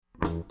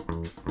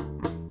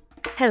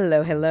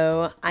Hello,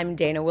 hello. I'm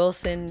Dana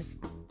Wilson,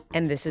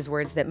 and this is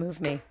Words That Move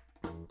Me.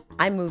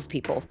 I move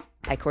people.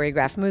 I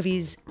choreograph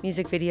movies,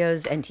 music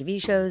videos, and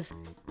TV shows.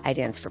 I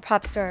dance for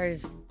pop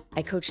stars.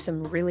 I coach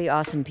some really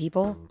awesome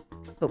people.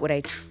 But what I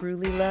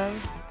truly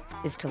love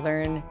is to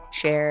learn,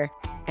 share,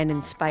 and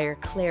inspire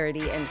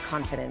clarity and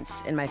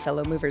confidence in my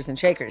fellow movers and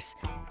shakers.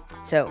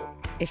 So,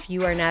 if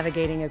you are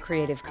navigating a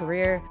creative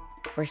career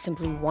or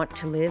simply want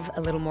to live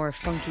a little more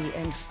funky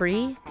and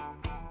free,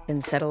 then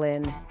settle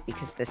in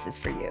because this is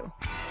for you.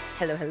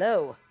 Hello,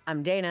 hello.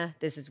 I'm Dana.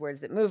 This is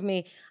Words That Move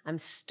Me. I'm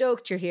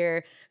stoked you're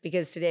here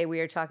because today we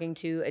are talking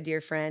to a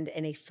dear friend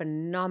and a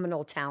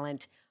phenomenal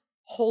talent.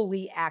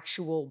 Holy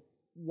actual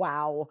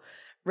wow.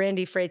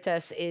 Randi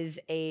Freitas is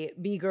a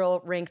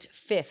B-girl ranked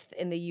 5th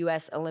in the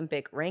U.S.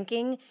 Olympic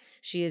ranking.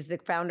 She is the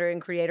founder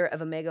and creator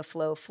of Omega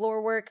Flow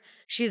Floor Work.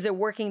 She is a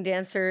working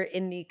dancer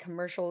in the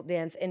commercial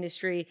dance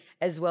industry,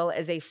 as well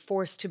as a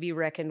force to be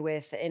reckoned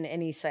with in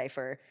any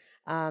cipher.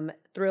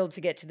 Thrilled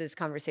to get to this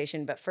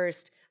conversation, but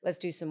first, let's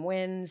do some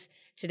wins.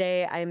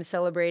 Today, I am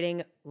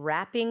celebrating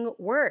wrapping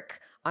work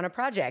on a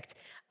project.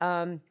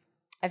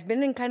 I've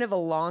been in kind of a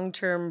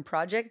long-term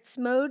projects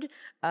mode,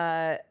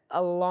 a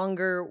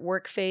longer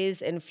work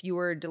phase and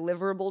fewer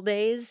deliverable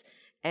days,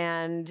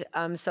 and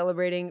I'm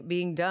celebrating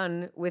being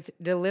done with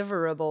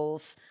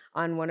deliverables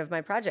on one of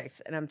my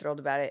projects, and I'm thrilled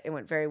about it. It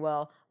went very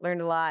well,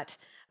 learned a lot,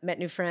 met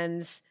new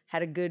friends,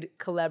 had a good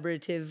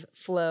collaborative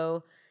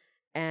flow,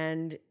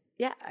 and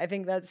yeah, I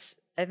think that's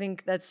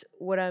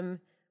what I'm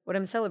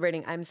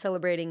celebrating. I'm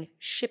celebrating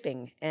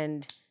shipping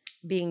and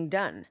being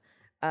done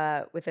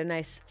with a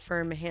nice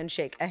firm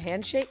handshake. A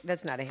handshake?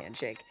 That's not a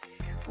handshake.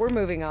 We're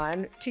moving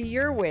on to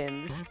your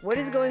wins. What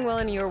is going well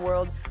in your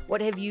world?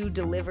 What have you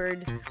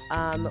delivered?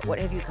 What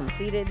have you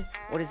completed?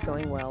 What is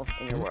going well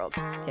in your world?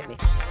 Hit me.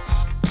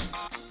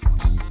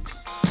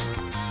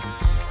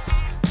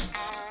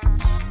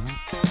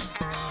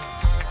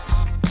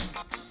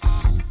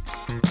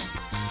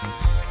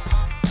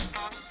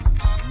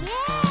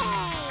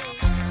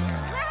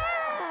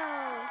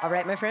 All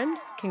right, my friend,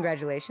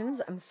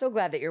 congratulations. I'm so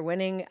glad that you're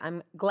winning.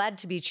 I'm glad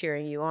to be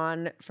cheering you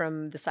on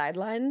from the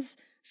sidelines.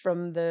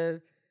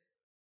 I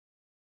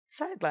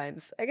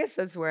guess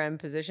that's where I'm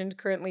positioned,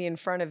 currently in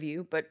front of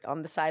you, but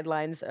on the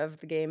sidelines of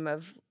the game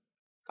of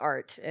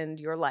art and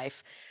your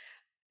life.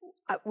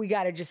 We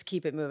got to just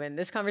keep it moving.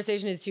 This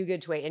conversation is too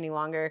good to wait any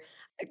longer.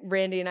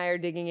 Randi and I are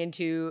digging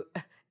into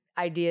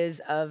ideas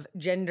of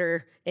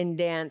gender in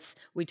dance.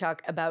 We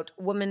talk about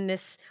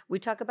womanness. We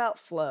talk about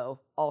flow,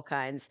 all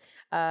kinds.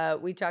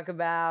 We talk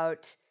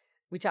about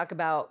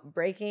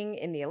breaking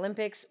in the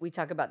Olympics. We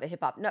talk about the hip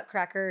hop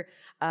nutcracker.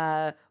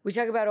 We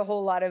talk about a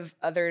whole lot of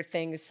other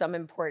things, some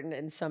important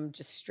and some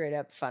just straight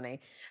up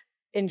funny.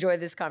 Enjoy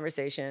this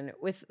conversation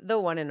with the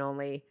one and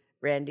only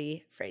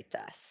Randi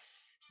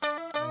Freitas.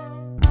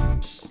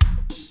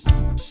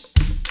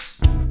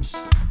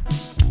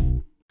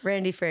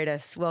 Randi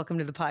Freitas, welcome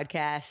to the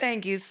podcast.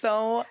 Thank you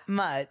so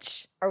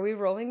much. Are we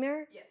rolling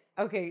there? Yes.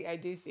 Okay, I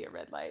do see a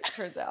red light,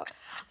 turns out.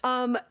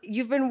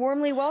 You've been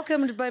warmly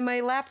welcomed by my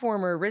lap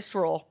warmer wrist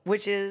roll.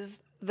 Which is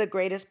the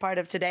greatest part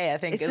of today, I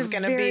think, It's is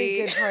going to be a very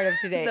good part of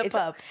today. the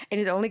pup. And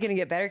it's only going to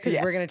get better because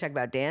Yes. we're going to talk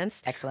about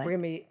dance. Excellent.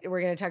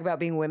 We're going to talk about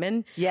being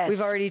women. Yes.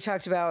 We've already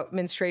talked about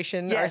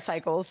menstruation, our Yes.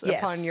 cycles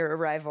Yes. upon your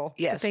arrival.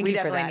 Yes, so thank we you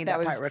for definitely that. need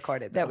that part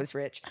recorded, That though. was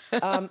rich.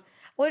 Well,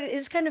 it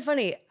is kind of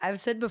funny. I've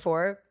said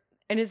before,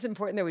 and it's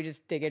important that we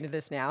just dig into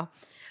this now.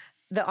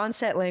 The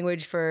onset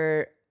language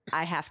for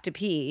I have to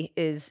pee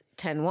is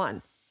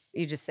 10-1.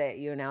 You just say it,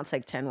 you announce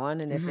like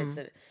 10-1, and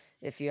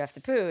if you have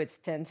to poo, it's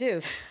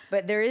 10-2.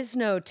 But there is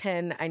no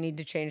 10, I need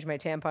to change my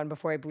tampon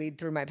before I bleed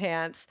through my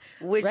pants.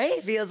 Which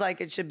right? feels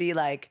like it should be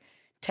like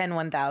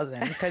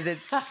 10-1000 because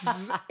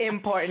it's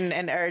important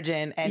and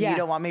urgent and Yeah. you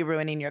don't want me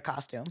ruining your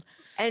costume.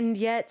 And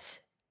yet,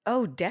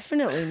 oh,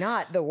 definitely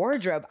not the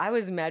wardrobe. I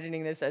was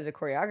imagining this as a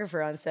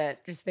choreographer on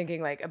set, just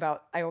thinking like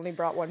about I only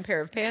brought one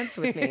pair of pants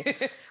with me,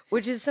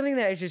 which is something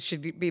that I just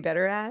should be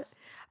better at.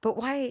 But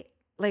why?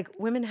 Like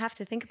women have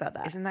to think about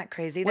that. Isn't that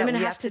crazy Women that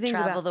we have have to to think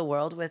travel about- the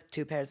world with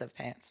 2 pairs of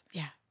pants?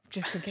 Yeah,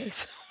 just in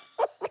case.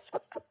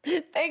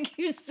 Thank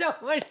you so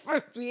much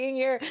for being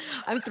here.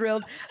 I'm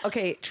thrilled.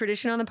 Okay,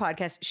 tradition on the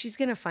podcast.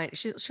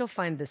 She'll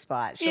find the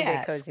spot. She'll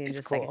get cozy in it's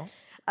just cool.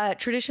 a second.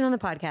 Tradition on the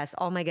podcast.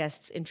 All my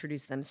guests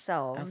introduce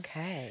themselves.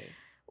 Okay.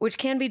 Which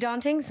can be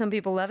daunting. Some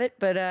people love it,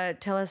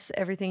 but tell us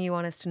everything you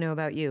want us to know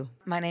about you.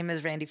 My name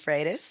is Randi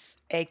Freitas,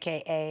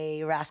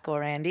 a.k.a. Rascal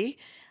Randi.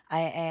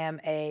 I am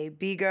a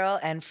B-girl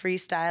and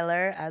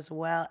freestyler as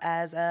well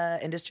as a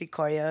industry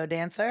choreo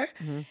dancer.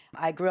 Mm-hmm.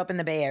 I grew up in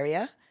the Bay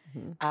Area.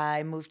 Mm-hmm.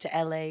 I moved to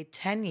LA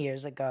 10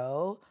 years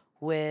ago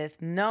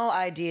with no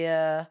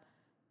idea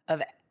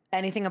of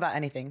anything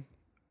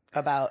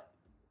about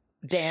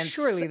dance.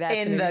 Surely that's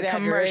in an the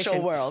commercial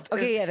exaggeration. world.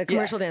 Okay, yeah, the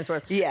commercial dance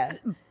world. Yeah.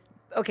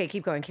 Okay,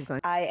 keep going.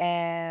 I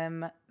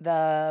am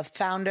the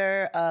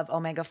founder of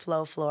Omega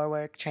Flow Floor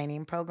Work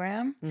training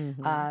program,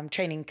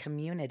 training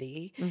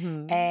community.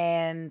 Mm-hmm.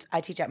 And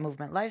I teach at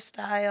Movement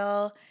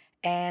Lifestyle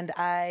And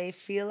I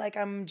feel like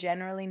I'm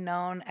generally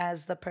known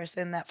as the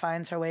person that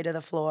finds her way to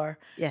the floor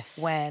Yes.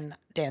 when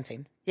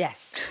dancing.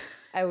 Yes.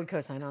 I would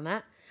co-sign on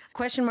that.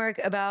 Question mark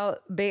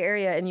about Bay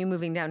Area and you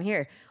moving down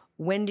here.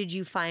 When did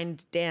you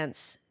find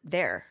dance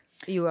there?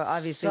 You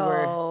obviously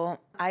were... So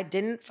I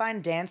didn't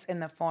find dance in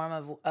the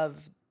form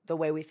of the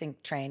way we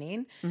think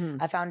training.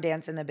 I found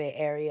dance in the Bay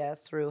Area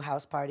through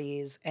house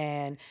parties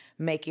and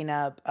making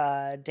up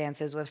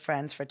dances with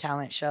friends for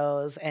talent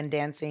shows and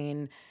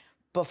dancing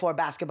before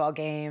basketball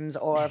games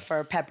or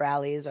for pep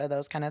rallies or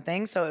those kind of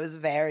things. So it was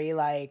very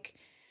like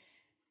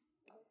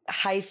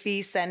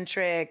hyphy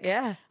centric,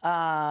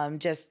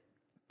 just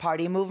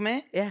party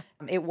movement. Yeah.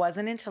 It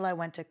wasn't until I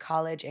went to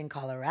college in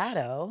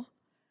Colorado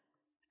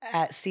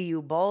at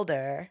CU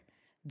Boulder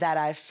that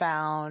I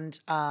found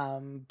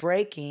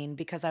breaking,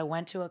 because I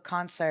went to a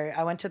concert.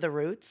 I went to the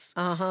Roots,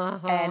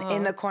 and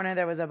in the corner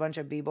there was a bunch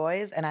of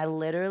b-boys, and I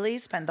literally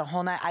spent the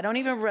whole night. I don't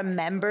even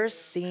remember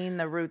seeing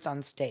the Roots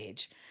on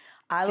stage.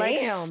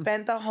 I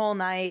spent the whole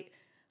night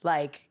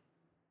like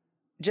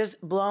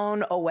just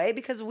blown away,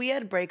 because we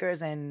had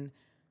breakers in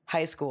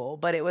high school,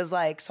 but it was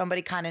like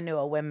somebody kind of knew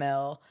a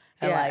windmill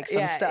and like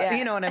some stuff,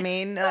 you know what I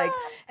mean? Like,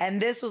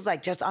 and this was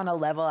like just on a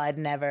level I'd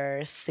never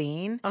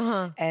seen.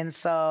 And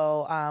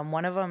so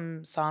one of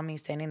them saw me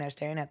standing there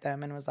staring at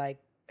them and was like,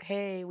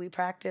 hey, we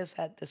practice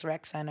at this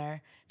rec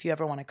center if you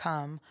ever want to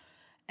come.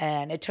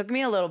 And it took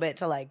me a little bit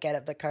to like get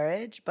up the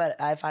courage, but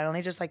I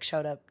finally just like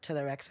showed up to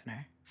the rec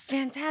center.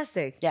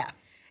 Fantastic. Yeah.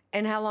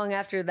 And how long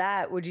after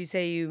that would you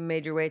say you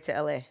made your way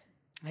to LA?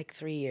 Like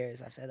 3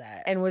 years after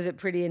that. And was it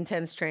pretty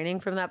intense training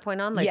from that point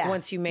on? Like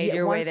once you made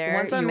your way there?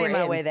 Once I made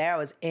my way there, I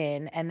was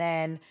in. And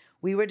then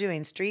we were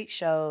doing street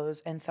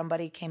shows, and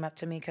somebody came up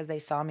to me because they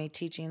saw me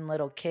teaching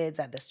little kids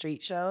at the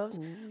street shows.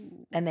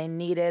 Ooh. And they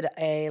needed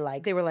a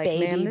like they were like,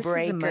 baby man, this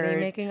breaker. Is a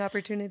money-making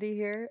opportunity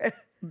here.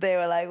 They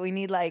were like, we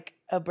need like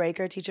a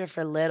breaker teacher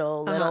for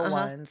little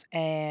ones.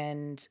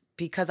 And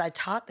because I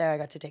taught there, I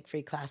got to take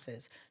free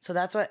classes. So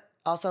that's what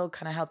also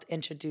kind of helped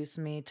introduce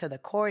me to the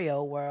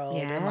choreo world.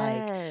 Yes. And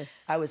like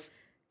I was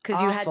because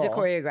you had to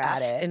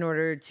choreograph in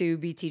order to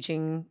be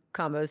teaching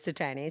combos to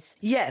Chinese.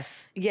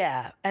 Yes,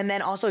 yeah. And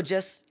then also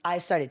just I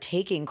started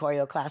taking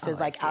choreo classes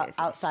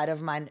outside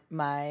of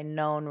my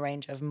known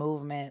range of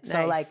movement. Nice.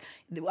 So like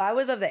I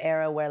was of the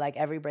era where like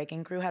every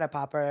breaking crew had a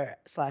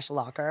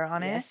popper/locker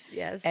on it.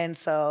 Yes. And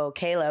so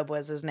Caleb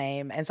was his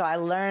name. And so I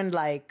learned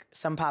like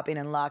some popping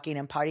and locking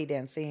and party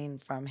dancing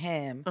from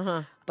him.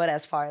 But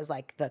as far as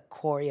like the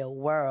choreo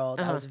world,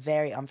 I was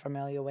very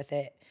unfamiliar with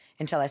it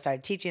until I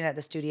started teaching at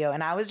the studio.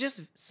 And I was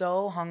just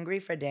so hungry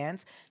for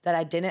dance that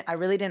I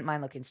really didn't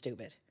mind looking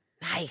stupid.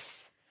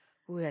 Nice.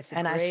 Ooh, that's a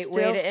and great I way to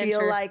still feel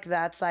enter. like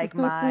that's like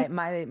my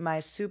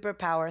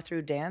superpower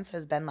through dance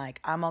has been like,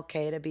 I'm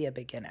okay to be a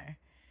beginner.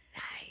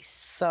 Nice.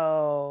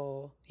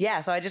 So yeah,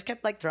 so I just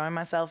kept like throwing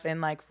myself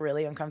in like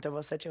really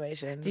uncomfortable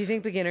situations. Do you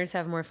think beginners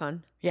have more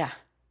fun? Yeah.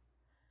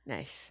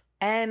 Nice.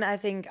 And I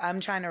think I'm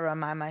trying to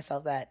remind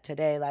myself that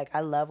today, like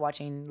I love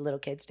watching little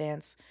kids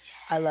dance. Yes.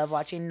 I love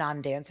watching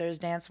non-dancers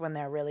dance when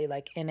they're really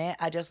like in it.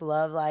 I just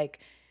love like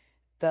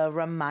the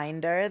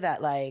reminder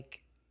that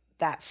like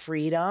that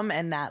freedom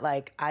and that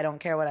like I don't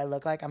care what I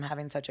look like, I'm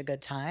having such a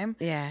good time.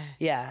 Yeah.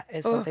 Yeah,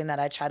 it's something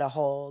that I try to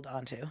hold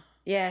onto.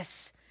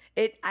 Yes.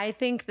 I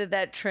think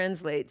that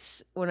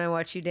translates when I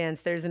watch you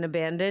dance. There's an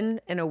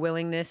abandon and a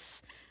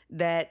willingness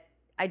that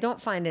I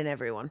don't find in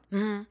everyone.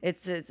 Mm-hmm.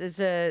 It's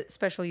a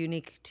special,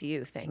 unique to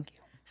you thing.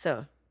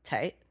 So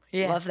tight.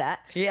 Yeah. Love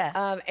that.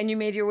 Yeah. And you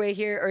made your way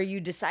here, or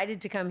you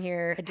decided to come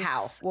here.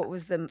 How? What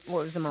was the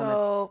moment?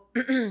 So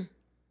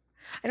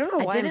I don't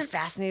know why I'm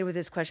fascinated with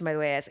this question, by the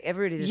way. I ask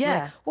everybody this.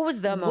 Yeah. Like, what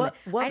was the moment?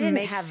 What I didn't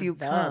makes have you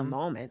the come?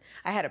 moment.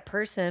 I had a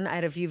person. I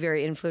had a few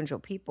very influential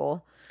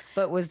people.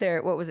 But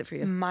what was it for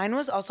you? Mine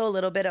was also a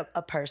little bit of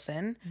a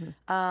person,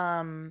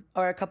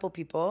 or a couple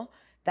people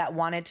that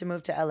wanted to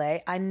move to LA.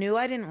 I knew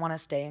I didn't want to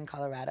stay in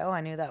Colorado. I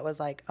knew that was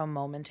like a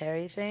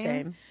momentary thing.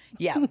 Same.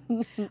 Yeah.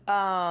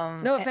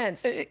 No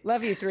offense.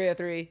 Love you,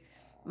 303.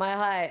 Mile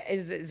High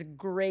is a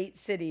great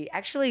city.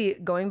 Actually,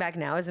 going back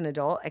now as an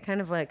adult, I kind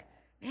of like,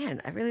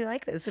 man, I really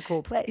like this. It's a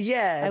cool place.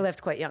 Yeah. I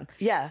left quite young.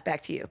 Yeah.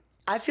 Back to you.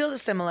 I feel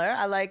similar.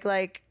 I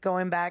like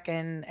going back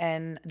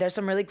and there's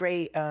some really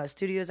great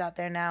studios out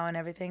there now and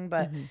everything,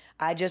 but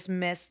I just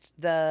missed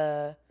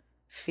the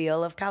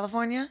feel of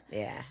California.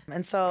 Yeah.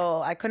 And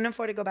so I couldn't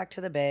afford to go back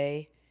to the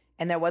Bay,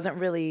 and there wasn't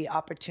really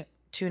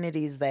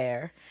opportunities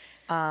there.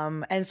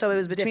 And so it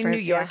was between New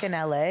York and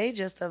LA,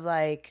 just of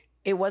like,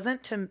 it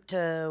wasn't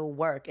to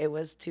work. It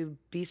was to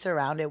be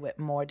surrounded with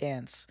more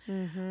dance.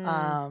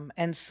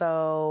 And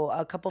so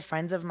a couple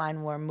friends of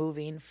mine were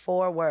moving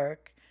for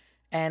work,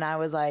 and I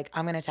was like,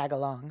 I'm going to tag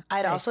along.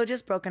 I'd also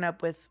just broken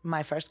up with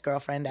my first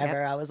girlfriend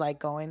ever. I was like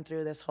going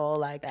through this whole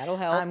like, that'll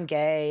help. I'm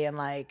gay, and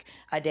like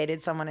I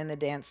dated someone in the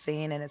dance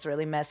scene, and it's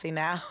really messy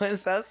now. And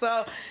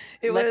so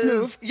let's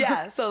move.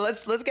 Yeah. So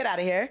let's get out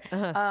of here.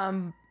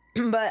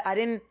 But I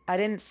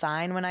didn't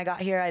sign when I got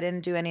here. I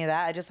didn't do any of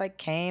that. I just like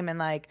came and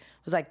like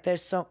was like,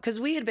 because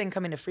we had been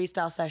coming to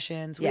freestyle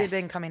sessions. We had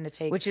been coming to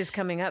take, which is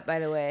coming up, by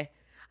the way.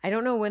 I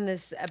don't know when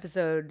this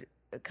episode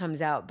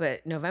comes out,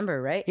 but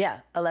November, right? Yeah,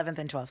 11th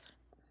and 12th,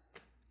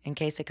 in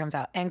case it comes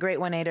out. And Great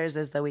One-Eighters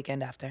is the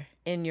weekend after.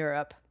 In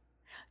Europe.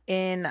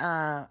 In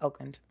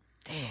Oakland.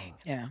 Dang.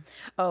 Yeah.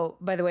 Oh,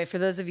 by the way, for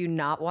those of you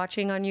not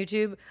watching on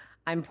YouTube,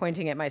 I'm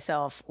pointing at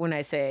myself when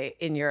I say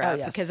in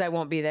Europe because I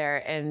won't be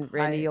there. And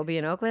Randy, you'll be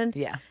in Oakland?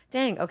 Yeah.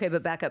 Dang. Okay,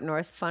 but back up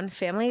north. Fun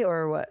family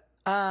or what?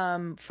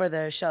 For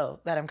the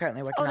show that I'm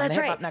currently working on. That's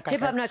the right.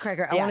 Hip Hop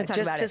Nutcracker. I want to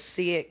talk about it. Just to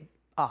see it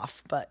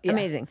off, but yeah.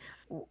 Amazing.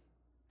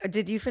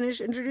 Did you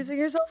finish introducing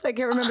yourself? I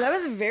can't remember. That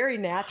was a very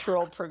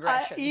natural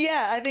progression.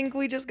 I think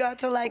we just got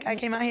to like, I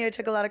came out here,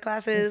 took a lot of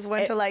classes,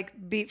 went to like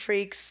Beat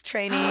Freaks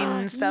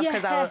training stuff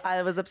because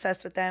I was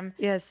obsessed with them.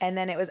 Yes. And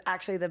then it was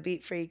actually the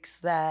Beat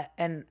Freaks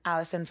and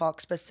Allison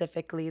Falk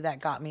specifically that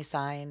got me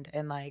signed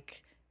and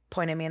like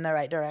pointed me in the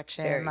right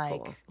direction. Very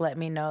like cool. let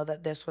me know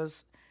that this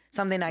was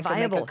something I could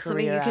Viable, make a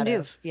something career you can out do.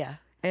 of. Yeah.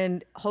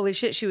 And holy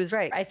shit, she was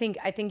right. I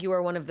think you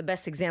are one of the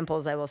best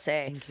examples, I will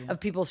say, of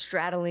people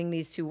straddling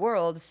these two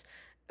worlds.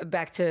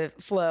 Back to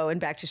flow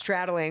and back to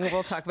straddling.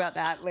 We'll talk about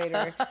that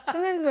later.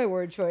 Sometimes my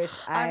word choice.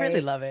 I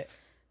really love it.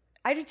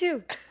 I do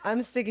too.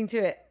 I'm sticking to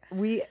it.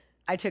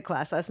 I took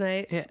class last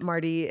night. Yeah.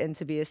 Marty and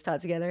Tobias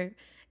taught together.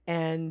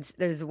 And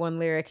there's one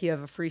lyric, you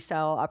have a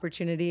freestyle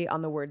opportunity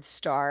on the word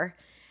star.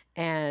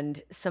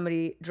 And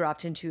somebody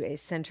dropped into a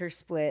center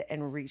split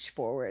and reached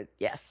forward.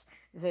 Yes.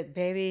 It said,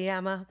 baby,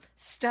 I'm a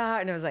star.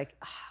 And I was like,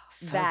 oh,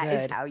 that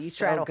is how you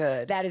straddle.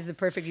 Good. That is the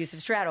perfect use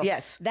of straddle.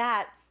 Yes.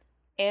 That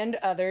and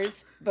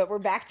others, but we're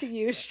back to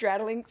you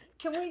straddling.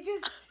 Should we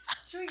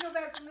go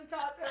back from the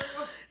top?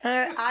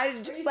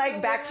 I just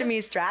like back to me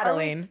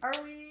straddling. Are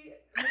we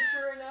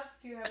mature enough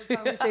to have a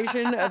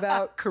conversation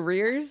about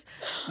careers?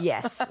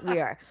 Yes, we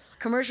are.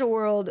 Commercial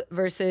world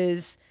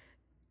versus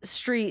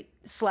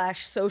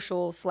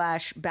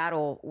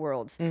street/social/battle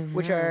worlds,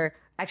 which are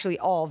actually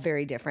all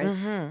very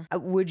different.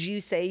 Would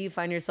you say you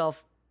find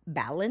yourself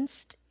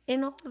balanced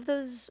in all of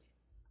those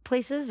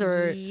places?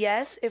 Or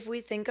yes, if we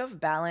think of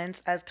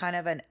balance as kind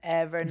of an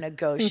ever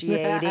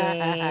negotiating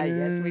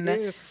yes, we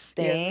do.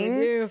 thing. Yes, we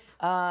do.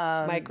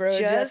 Micro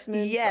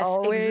adjustments. Yes,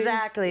 always.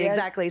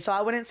 exactly. So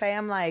I wouldn't say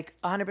I'm like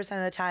 100%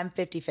 of the time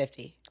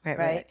 50-50.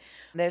 Right.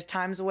 There's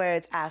times where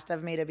it's asked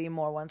of me to be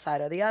more one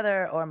side or the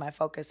other, or my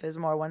focus is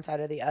more one side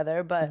or the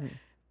other, but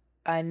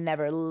I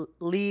never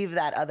leave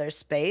that other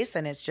space,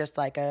 and it's just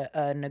like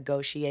a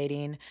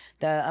negotiating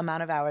the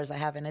amount of hours I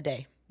have in a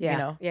day.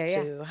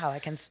 To how I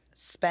can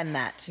spend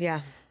that.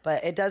 Yeah.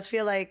 But it does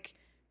feel like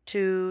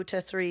 2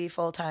 to 3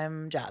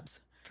 full-time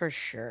jobs. For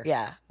sure.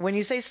 Yeah. When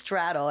you say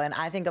straddle, and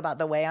I think about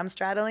the way I'm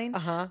straddling,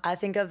 I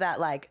think of that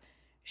like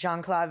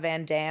Jean-Claude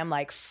Van Damme,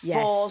 like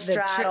full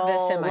straddle. The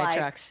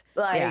semi-trucks.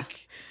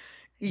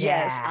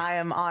 Yes, I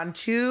am on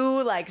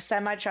 2 like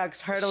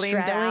semi-trucks hurtling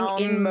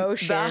down in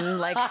motion,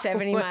 like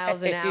 70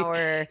 miles an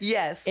hour.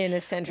 Yes. In a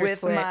center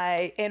split. With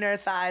my inner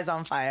thighs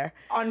on fire.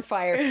 On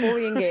fire,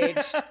 fully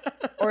engaged.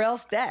 Or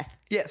else death.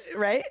 Yes.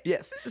 Right?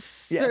 Yes.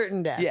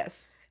 Certain death.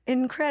 Yes.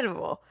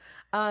 Incredible.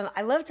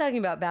 I love talking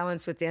about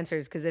balance with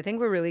dancers because I think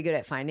we're really good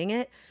at finding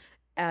it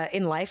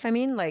in life. I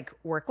mean, like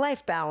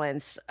work-life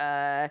balance,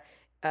 other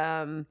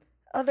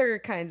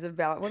kinds of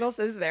balance. What else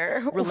is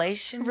there?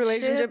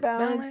 Relationship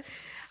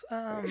balance.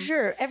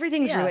 Sure,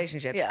 everything's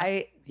relationships. Yeah.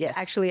 I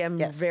actually am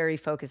very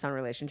focused on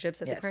relationships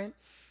at the current.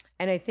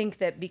 And I think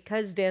that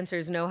because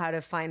dancers know how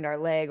to find our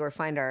leg or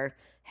find our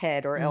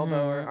head or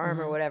elbow or arm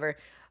or whatever,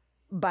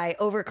 by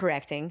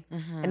overcorrecting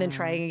and then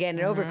trying again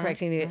and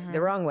overcorrecting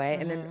the wrong way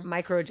and then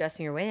micro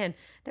adjusting your way in,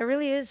 that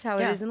really is how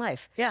it is in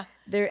life. Yeah.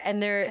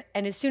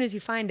 And as soon as you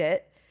find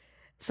it,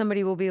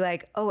 somebody will be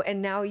like, oh,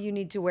 and now you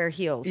need to wear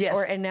heels. Yes.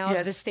 And now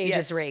the stage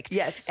is raked.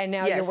 Yes. And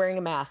now you're wearing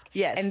a mask.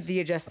 Yes. And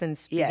the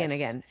adjustments begin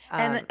again.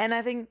 And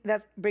I think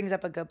that brings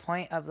up a good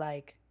point of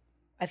like,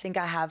 I think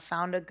I have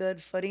found a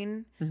good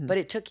footing, but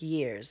it took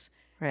years.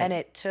 Right. And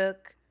it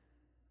took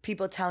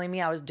people telling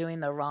me I was doing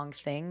the wrong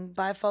thing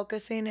by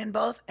focusing in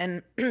both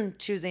and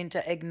choosing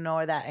to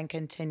ignore that and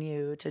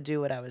continue to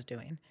do what I was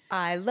doing.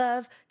 I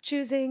love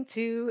choosing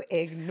to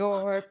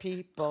ignore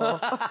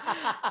people.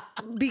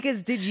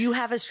 Because did you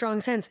have a strong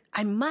sense?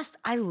 I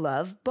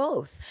love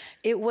both.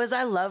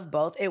 I love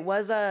both. It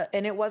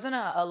wasn't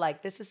a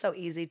like, this is so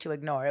easy to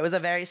ignore. It was a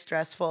very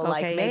stressful,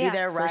 like maybe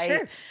they're right.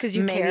 Sure. Because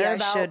you maybe care I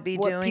about should be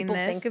what doing people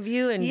this. think of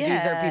you, and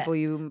these are people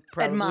you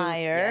probably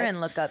admire and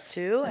look up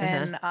to.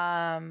 And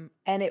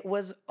it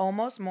was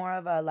almost more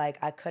of a like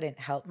I couldn't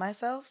help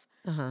myself.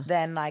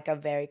 Than like a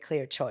very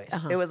clear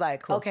choice. It was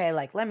like, okay,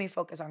 like let me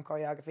focus on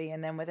choreography.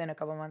 And then within a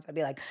couple months, I'd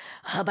be like,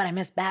 oh, but I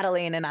miss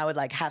battling. And I would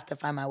like have to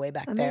find my way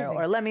back there.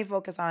 Or let me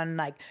focus on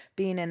like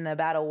being in the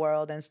battle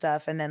world and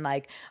stuff. And then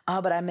like,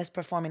 oh, but I miss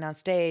performing on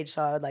stage.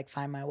 So I would like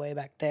find my way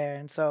back there.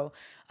 And so,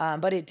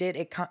 but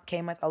it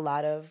came with a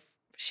lot of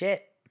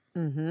shit.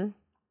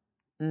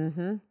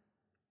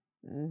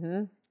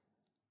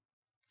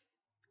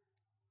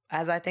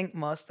 As I think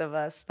most of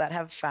us that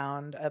have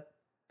found a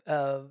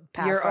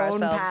path your for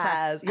own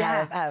ourselves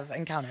path. have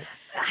encountered.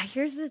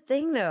 Here's the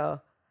thing,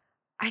 though.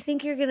 I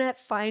think you're gonna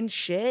find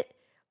shit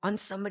on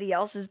somebody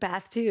else's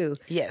path too.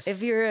 Yes.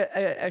 If you're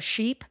a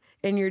sheep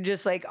and you're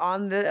just like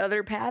on the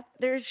other path,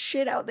 there's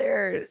shit out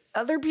there.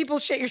 Other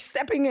people's shit you're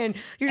stepping in.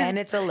 And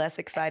it's a less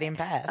exciting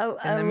path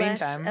in the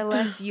meantime. A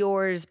less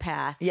yours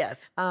path.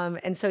 Yes.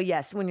 And so,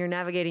 yes, when you're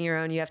navigating your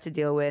own, you have to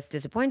deal with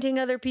disappointing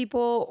other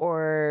people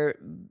or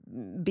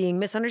being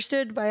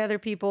misunderstood by other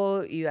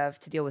people. You have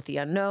to deal with the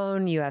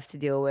unknown. You have to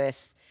deal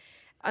with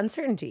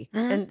uncertainty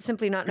and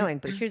simply not knowing.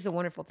 But here's the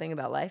wonderful thing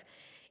about life.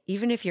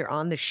 Even if you're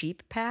on the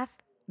sheep path,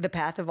 the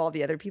path of all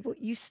the other people,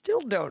 you still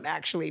don't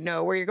actually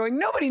know where you're going.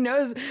 Nobody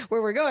knows where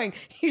we're going.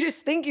 You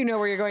just think you know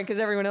where you're going because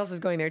everyone else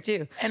is going there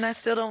too. And I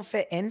still don't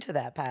fit into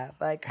that path.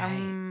 Like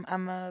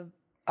I'm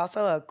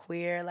also a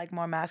queer, like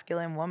more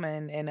masculine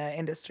woman in an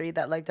industry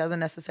that like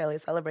doesn't necessarily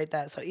celebrate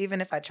that. So even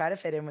if I try to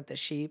fit in with the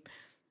sheep,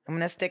 I'm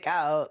gonna stick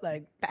out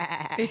like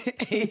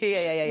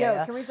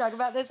yeah. Can we talk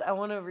about this? I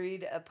want to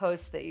read a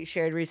post that you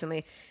shared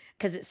recently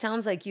because it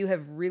sounds like you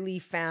have really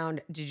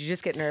found. Did you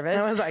just get nervous?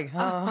 I was like,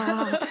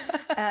 oh.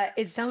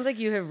 It sounds like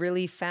you have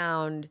really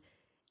found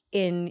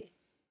in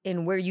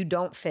where you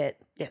don't fit.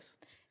 Yes,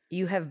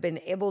 you have been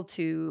able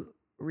to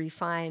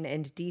refine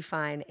and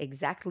define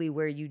exactly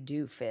where you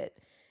do fit.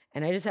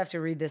 And I just have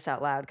to read this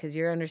out loud because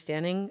your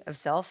understanding of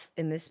self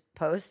in this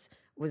post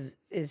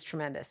is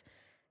tremendous.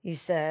 You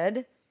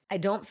said, I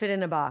don't fit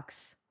in a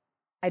box.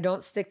 I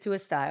don't stick to a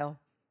style.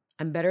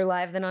 I'm better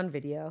live than on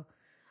video.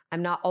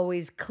 I'm not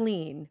always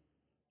clean.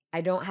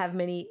 I don't have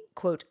many,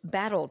 quote,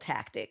 battle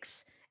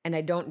tactics. And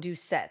I don't do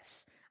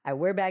sets. I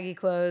wear baggy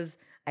clothes.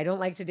 I don't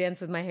like to dance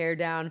with my hair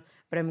down,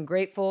 but I'm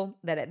grateful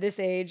that at this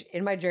age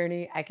in my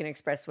journey, I can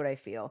express what I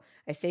feel.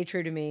 I stay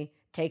true to me,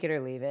 take it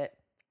or leave it.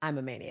 I'm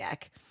a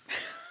maniac.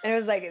 And it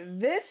was like,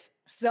 this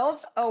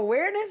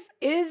self-awareness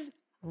is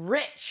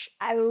rich.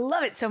 I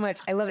love it so much.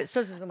 I love it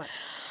so much.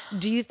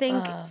 Do you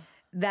think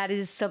that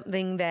is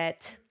something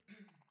that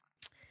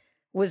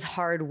was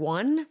hard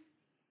won?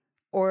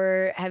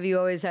 Or have you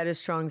always had a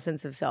strong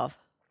sense of self?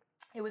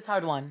 It was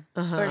hard won,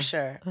 for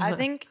sure. I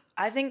think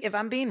if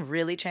I'm being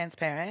really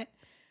transparent,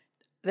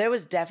 there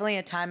was definitely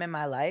a time in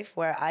my life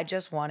where I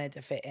just wanted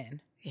to fit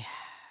in. Yeah.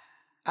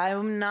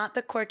 I'm not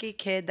the quirky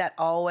kid that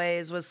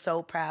always was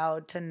so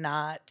proud to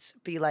not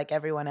be like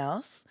everyone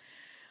else,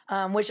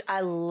 which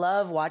I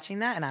love watching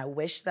that. And I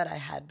wish that I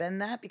had been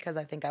that because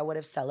I think I would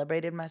have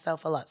celebrated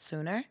myself a lot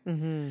sooner.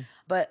 Mm-hmm.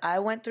 But I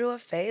went through a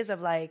phase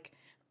of like,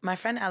 my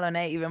friend Alone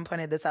even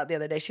pointed this out the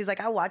other day. She's like,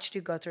 I watched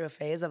you go through a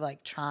phase of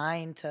like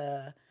trying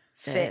to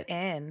fit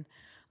in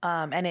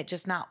and it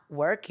just not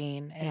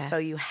working. And so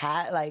you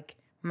had like,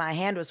 my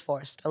hand was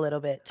forced a little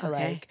bit to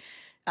like,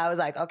 I was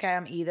like, okay,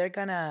 I'm either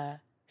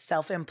gonna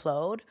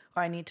self-implode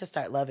or I need to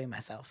start loving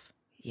myself.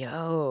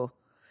 Yo,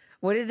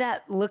 what did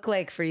that look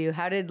like for you?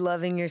 How did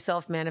loving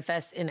yourself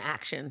manifest in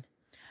action?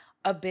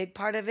 A big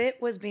part of it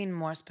was being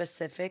more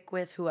specific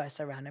with who I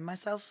surrounded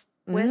myself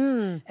with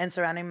and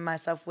surrounding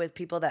myself with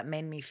people that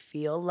made me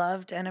feel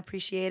loved and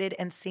appreciated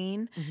and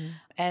seen. Mm-hmm.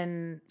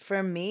 And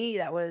for me,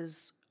 that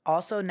was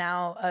also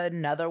now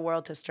another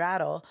world to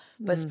straddle,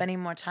 but spending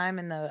more time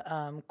in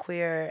the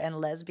queer and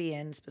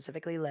lesbian,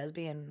 specifically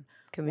lesbian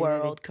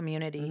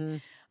community. Mm-hmm.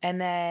 And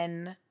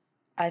then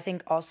I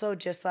think also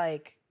just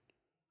like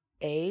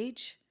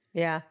age.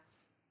 Yeah.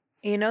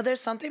 You know,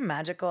 there's something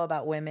magical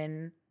about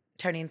women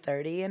turning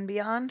 30 and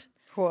beyond.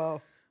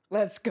 Whoa.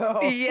 Let's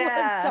go.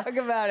 Yeah. Let's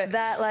talk about it.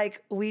 That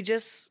like we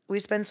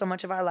spend so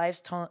much of our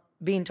lives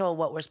being told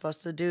what we're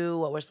supposed to do,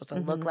 what we're supposed to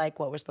look like,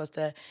 what we're supposed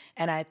to.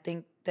 And I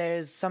think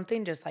there's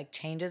something just like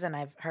changes. And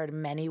I've heard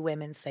many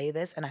women say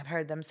this and I've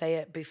heard them say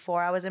it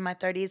before I was in my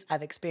 30s.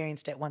 I've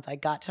experienced it once I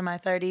got to my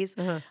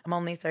 30s. I'm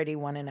only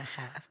 31 and a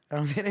half.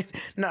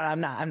 No, I'm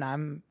not.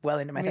 I'm well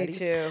into my 30s. Me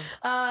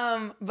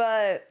too.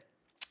 But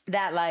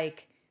that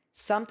like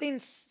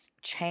something's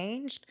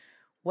changed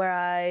where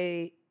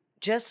I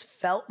just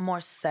felt more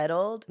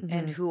settled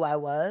in who I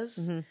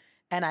was.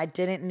 And I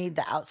didn't need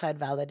the outside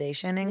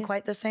validation in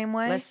quite the same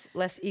way.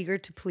 Less eager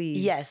to please.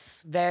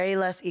 Yes, very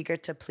less eager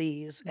to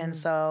please. And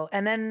so,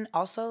 and then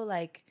also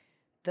like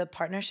the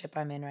partnership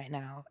I'm in right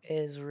now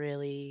is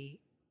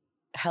really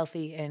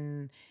healthy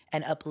and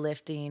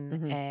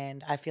uplifting.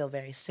 And I feel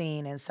very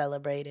seen and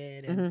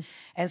celebrated.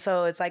 And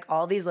so it's like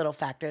all these little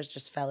factors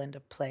just fell into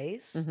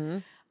place.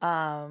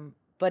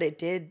 But it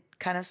did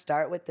kind of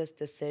start with this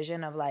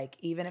decision of like,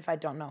 even if I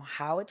don't know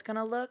how it's going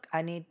to look,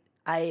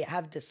 I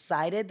have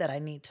decided that I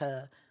need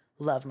to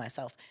love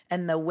myself.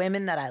 And the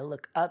women that I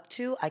look up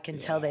to, I can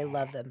tell they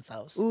love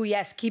themselves. Ooh,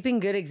 yes. Keeping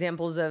good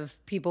examples of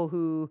people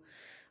who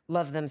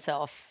love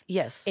themselves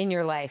in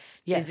your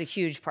life is a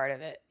huge part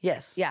of it.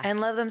 Yes. Yeah. And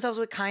love themselves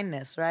with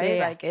kindness, right?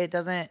 Yeah. Like it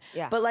doesn't,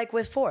 but like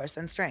with force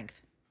and strength.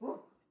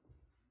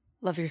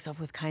 Love yourself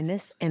with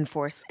kindness and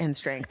force and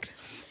strength.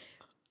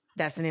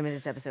 That's the name of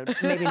this episode.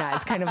 Maybe not.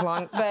 It's kind of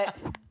long, but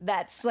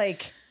that's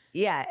like,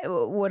 yeah,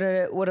 what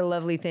a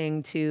lovely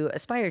thing to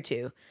aspire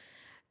to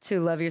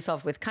love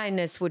yourself with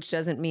kindness, which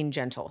doesn't mean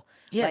gentle.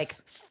 Yes.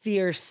 Like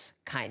fierce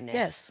kindness.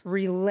 Yes.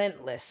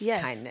 Relentless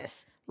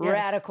kindness.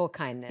 Radical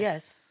kindness.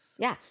 Yes.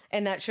 Yeah.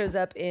 And that shows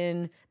up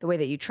in the way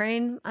that you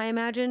train, I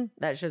imagine.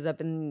 That shows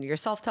up in your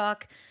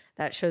self-talk.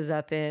 That shows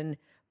up in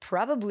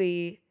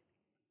probably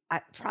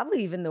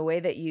even the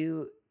way that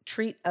you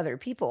treat other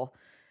people.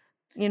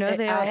 You know,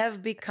 I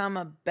have become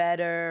a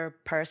better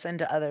person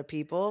to other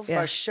people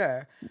for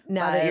sure.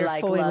 Now that you're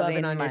fully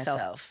loving on myself.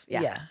 yourself.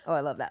 Yeah. Oh,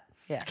 I love that.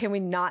 Yeah. Can we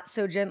not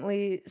so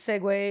gently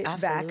segue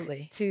Absolutely.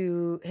 back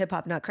to Hip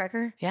Hop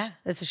Nutcracker? Yeah.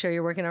 That's the show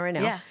you're working on right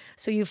now. Yeah.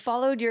 So you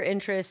followed your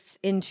interests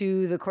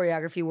into the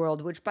choreography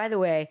world, which, by the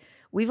way,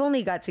 we've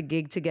only got to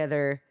gig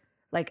together,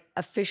 like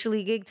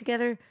officially gig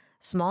together,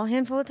 small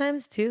handful of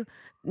times too.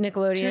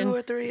 Nickelodeon, 2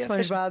 or 3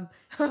 SpongeBob.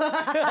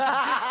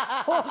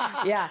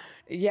 Yeah.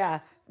 Yeah.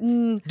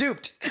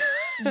 Duped.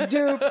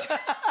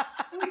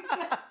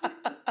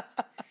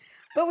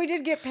 But we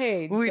did get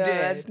paid. We did.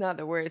 That's not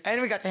the worst.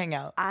 And we got to hang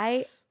out.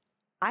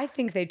 I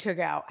think they took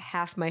out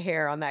half my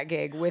hair on that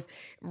gig with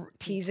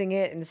teasing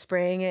it and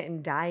spraying it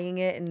and dyeing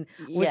it. And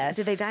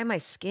did they dye my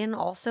skin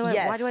also?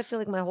 Yes. Why do I feel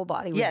like my whole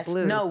body was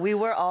blue? No, we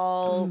were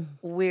all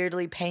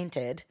weirdly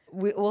painted.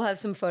 We'll have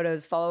some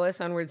photos. Follow us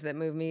on Words That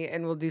Move Me,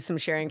 and we'll do some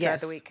sharing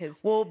throughout the week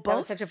because that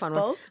was such a fun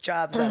one. Both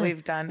jobs that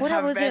we've done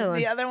have been.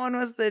 The other one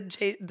was the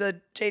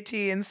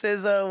JT and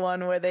SZA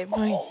one where they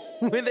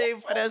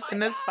put us in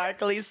the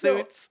sparkly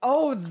suits.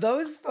 Oh,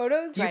 those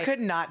photos? You could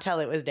not tell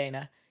it was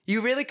Dana.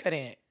 You really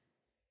couldn't.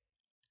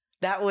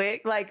 That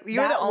wig, like you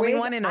were the only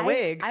one in a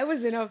wig. I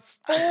was in a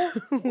full.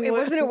 It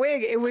wasn't a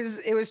wig. It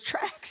was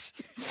tracks.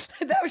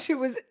 That shit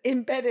was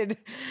embedded.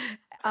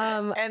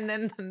 And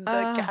then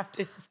the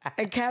captain's hat.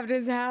 A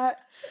captain's hat,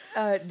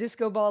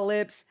 disco ball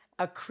lips,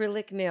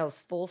 acrylic nails,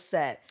 full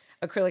set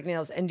acrylic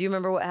nails. And do you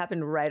remember what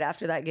happened right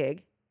after that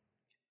gig?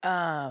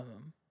 No.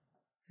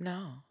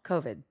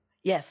 COVID.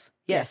 Yes.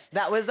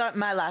 That was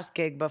my last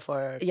gig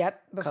before.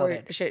 Yep. Before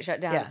COVID. Shit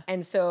shut down. Yeah.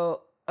 And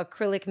so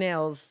acrylic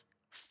nails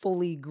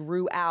fully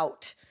grew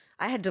out.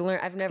 I had to learn.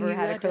 I've never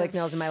had acrylic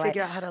nails in my life.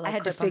 I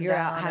had to figure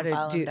out how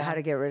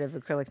to get rid of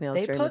acrylic nails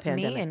during the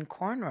pandemic. They put me in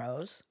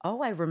cornrows.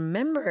 Oh, I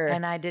remember.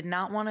 And I did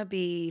not want to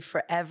be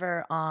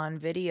forever on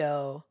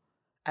video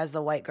as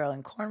the white girl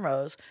in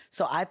cornrows.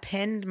 So I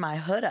pinned my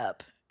hood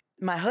up.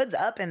 My hood's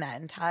up in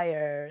that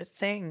entire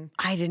thing.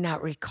 I did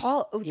not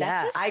recall. Oh,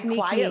 that's I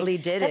quietly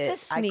did it.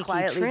 That's a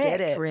sneaky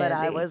trick, Randy. But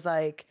I was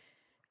like,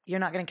 you're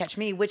not going to catch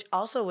me, which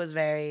also was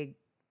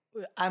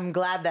I'm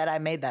glad that I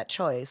made that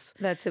choice.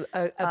 That's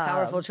a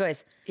powerful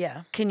choice.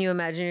 Yeah. Can you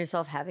imagine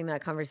yourself having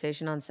that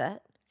conversation on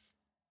set?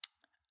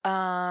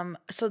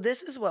 So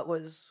this is what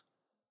was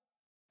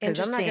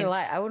interesting. I'm not gonna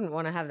lie, I wouldn't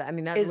want to have that. I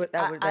mean, that's a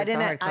hard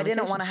conversation. I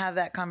didn't want to have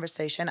that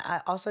conversation.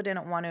 I also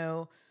didn't want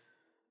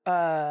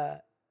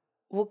to.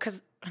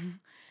 Because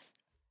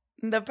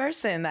the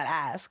person that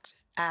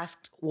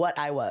asked what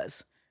I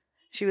was.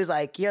 She was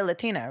like, "You're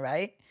Latina,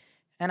 right?"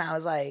 And I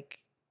was like,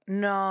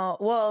 "No."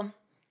 Well,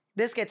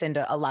 this gets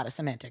into a lot of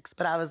semantics,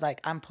 but I was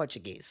like, "I'm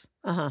Portuguese."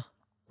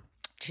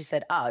 She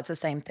said, "Oh, it's the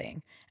same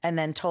thing," and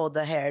then told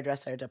the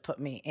hairdresser to put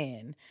me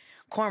in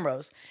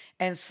cornrows.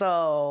 And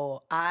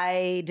so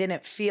I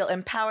didn't feel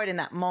empowered in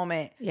that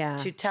moment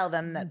to tell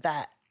them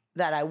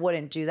that I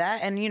wouldn't do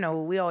that. And,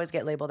 we always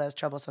get labeled as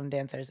troublesome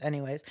dancers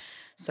anyways.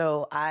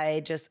 So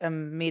I just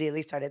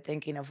immediately started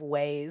thinking of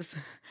ways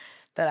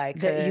that I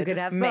could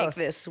have make both.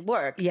 This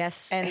work.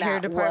 Yes, and hair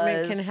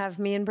department can have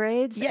me in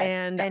braids,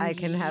 and I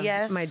can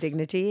have my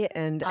dignity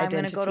and I'm identity. I'm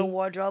going to go to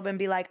wardrobe and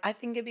be like, I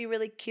think it'd be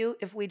really cute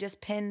if we just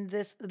pinned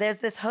this. There's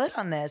this hood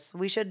on this.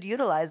 We should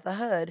utilize the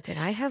hood. Did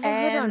I have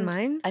a hood on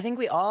mine? I think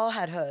we all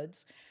had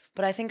hoods.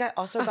 But I think I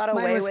also got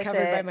away mine was with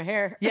covered it. by my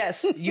hair.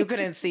 Yes, you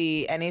couldn't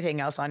see anything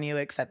else on you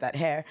except that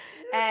hair.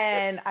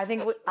 And I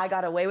think I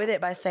got away with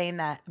it by saying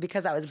that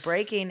because I was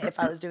breaking, if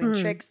I was doing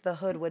tricks, the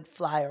hood would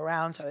fly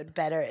around. So it'd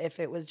better if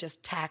it was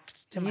just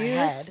tacked to my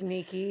head.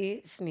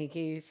 Sneaky,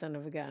 sneaky son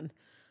of a gun.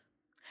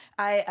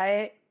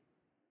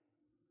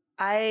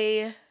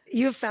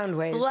 You've found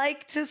ways.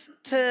 Like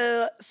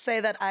to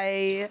say that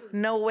I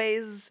know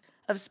ways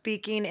of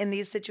speaking in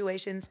these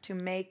situations to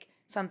make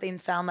something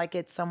sound like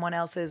it's someone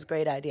else's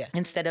great idea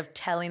instead of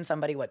telling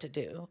somebody what to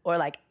do or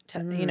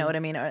you know what I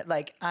mean? Or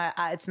like,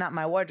 it's not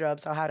my wardrobe.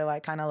 So how do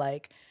I kind of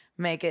like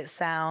make it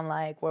sound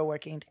like we're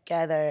working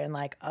together and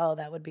like, oh,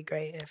 that would be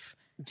great if.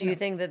 Do you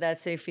think that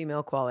that's a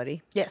female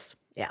quality? Yes.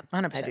 Yeah.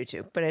 100%. I do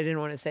too, but I didn't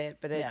want to say it,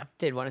 but I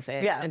did want to say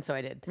it. Yeah. And so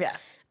I did. Yeah.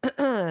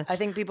 I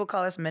think people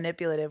call us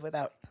manipulative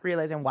without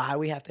realizing why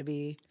we have to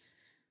be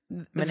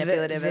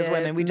manipulative as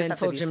women. We just have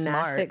to be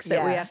gymnastics smart.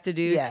 that we have to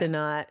do to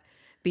not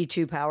be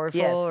too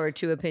powerful or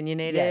too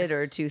opinionated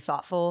or too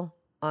thoughtful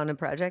on a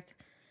project.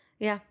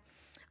 Yeah.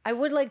 I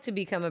would like to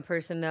become a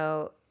person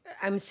though.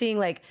 I'm seeing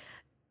like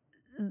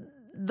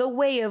the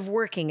way of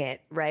working it,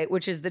 right?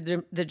 Which is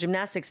the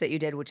gymnastics that you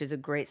did, which is a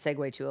great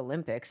segue to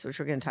Olympics, which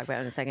we're going to talk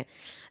about in a second.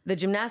 The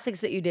gymnastics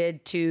that you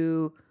did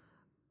to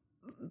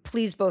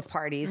please both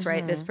parties,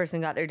 right? This person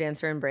got their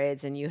dancer in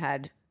braids and you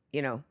had,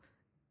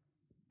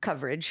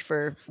 coverage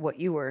for what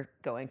you were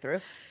going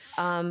through.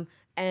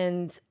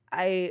 And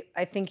I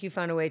think you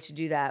found a way to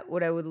do that.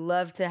 What I would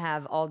love to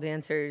have all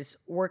dancers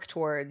work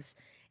towards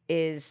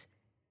is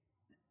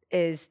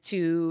is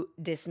to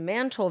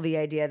dismantle the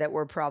idea that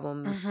we're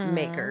problem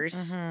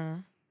makers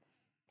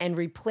and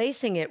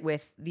replacing it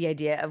with the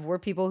idea of we're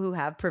people who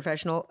have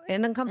professional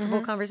and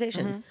uncomfortable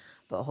conversations.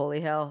 But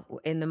holy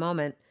hell, in the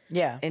moment,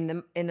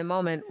 in the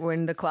moment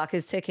when the clock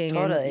is ticking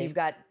and you've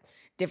got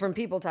different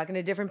people talking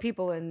to different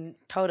people, and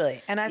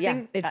and I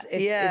think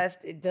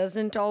it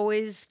doesn't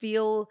always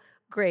feel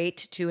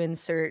great to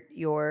insert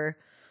your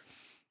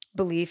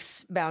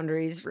beliefs,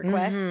 boundaries,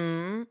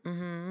 requests.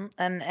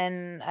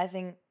 And I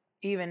think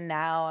even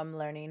now I'm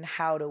learning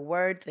how to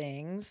word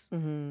things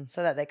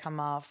so that they come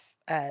off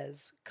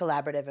as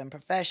collaborative and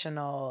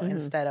professional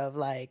instead of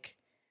like,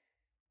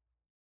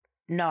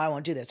 no, I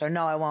won't do this, or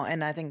no, I won't.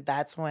 And I think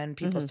that's when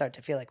people start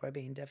to feel like we're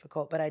being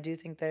difficult. But I do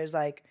think there's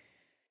like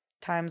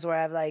times where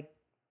I've like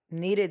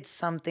needed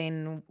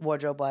something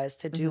wardrobe wise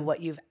to do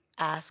what you've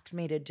asked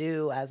me to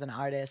do as an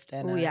artist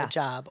and a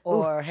job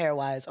or hair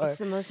wise, or it's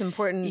the most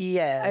important.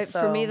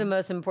 So, for me, the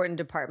most important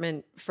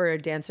department for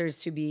dancers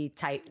to be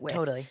tight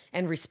with,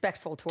 and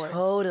respectful towards.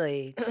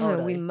 Totally.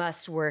 We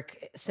must work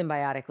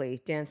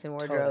symbiotically. Dance and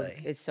wardrobe.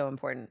 It's so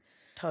important.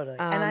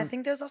 And I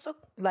think there's also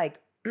like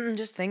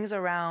just things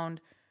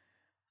around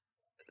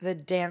the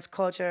dance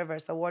culture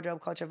versus the wardrobe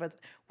culture. But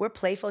we're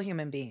playful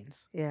human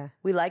beings. Yeah.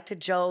 We like to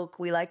joke.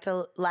 We like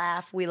to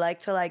laugh. We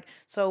like to like,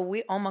 so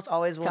we almost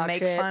always will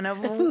make fun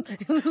of,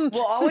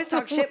 we'll always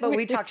talk shit, but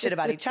we talk shit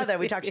about each other.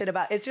 We talk shit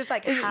about, it's just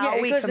like how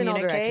we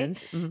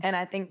communicate. And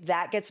I think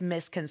that gets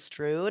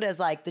misconstrued as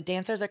like the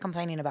dancers are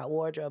complaining about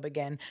wardrobe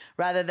again,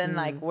 rather than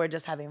like, we're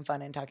just having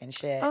fun and talking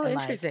shit. Oh, and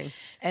interesting. Like,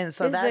 and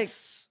so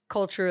that's like,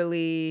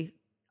 culturally,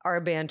 our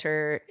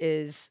banter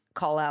is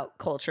call out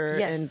culture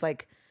and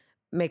like,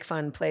 make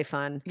fun, play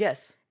fun.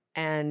 Yes.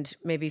 And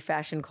maybe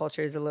fashion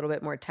culture is a little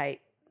bit more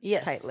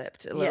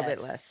tight-lipped, a little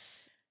bit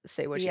less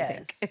say what you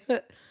think.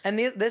 And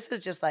this is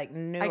just like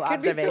new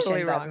observations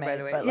totally wrong, I've made. by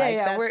the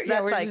way.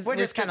 But we're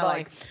just kind of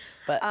like,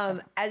 but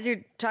as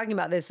you're talking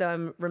about this,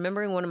 I'm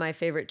remembering one of my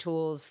favorite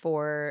tools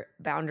for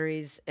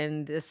boundaries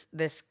and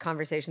this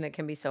conversation that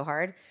can be so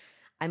hard.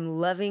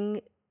 I'm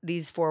loving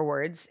these 4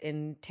 words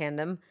in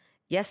tandem.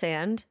 Yes,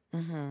 and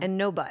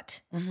no,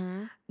 but.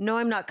 No,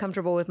 I'm not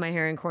comfortable with my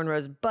hair in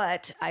cornrows,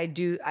 but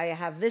I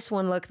have this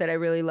one look that I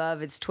really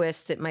love. It's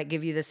twists. It might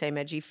give you the same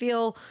edgy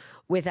feel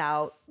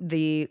without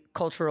the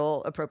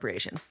cultural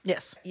appropriation.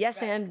 Yes.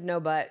 Yes, and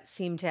no, but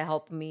seem to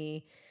help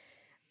me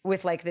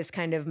with like this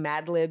kind of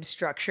Mad Lib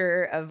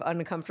structure of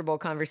uncomfortable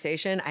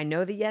conversation. I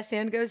know the yes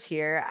and goes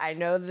here. I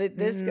know that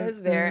this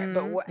goes there,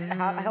 but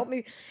help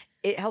me.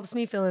 It helps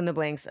me fill in the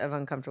blanks of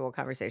uncomfortable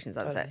conversations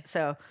on set.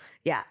 So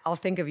yeah, I'll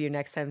think of you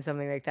next time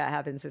something like that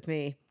happens with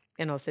me,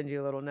 and I'll send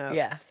you a little note.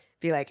 Yeah.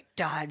 Be like,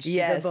 dodged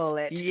the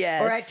bullet.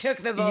 Yes. Or I took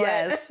the bullet.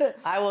 Yes.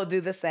 I will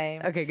do the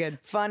same. Okay, good.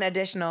 Fun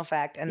additional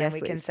fact, and then we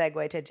can please.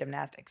 segue to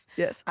gymnastics.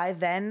 Yes. I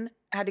then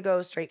had to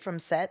go straight from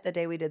set the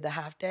day we did the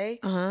half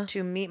day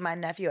to meet my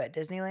nephew at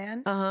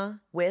Disneyland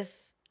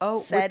with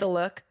with the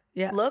look.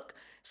 Yeah. Look.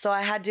 So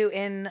I had to,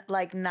 in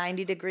like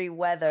 90-degree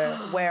weather,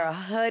 wear a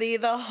hoodie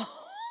the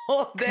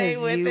whole day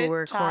with you it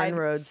were tied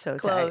cornrowed so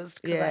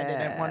closed because I tight.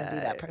 didn't want to be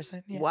that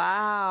person. Yeah.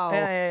 Wow.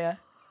 Yeah.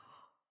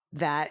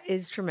 That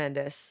is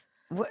tremendous.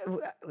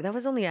 That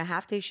was only a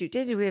half day shoot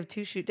day. Did we have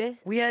 2 shoot days?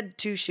 We had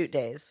 2 shoot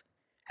days.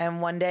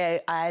 And one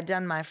day I had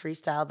done my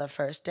freestyle the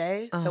first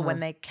day. So when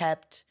they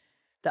kept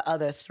the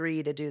other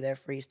 3 to do their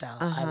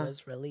freestyle, I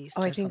was released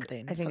or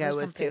something. I think I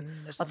was too.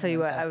 I'll tell you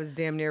what, I was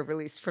damn near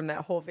released from that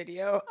whole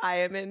video. I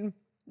am in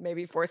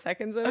maybe 4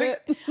 seconds of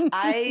it.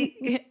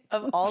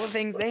 Of all the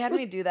things, they had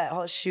me do that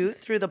whole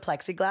shoot through the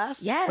plexiglass,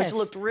 yes, which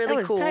looked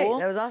really cool. Tight.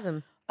 That was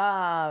awesome.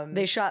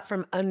 They shot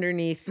from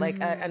underneath like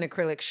an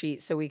acrylic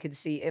sheet so we could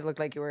see. It looked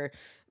like you were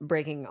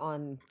breaking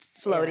on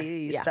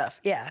floaty stuff.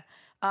 Yeah.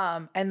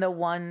 And the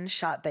one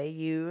shot they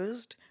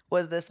used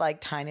was this like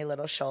tiny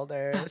little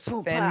shoulder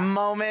spin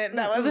moment.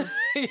 That was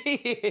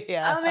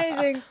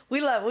amazing.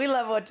 We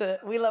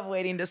love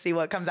waiting to see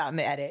what comes out in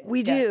the edit.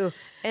 We do.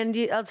 And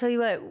I'll tell you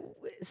what,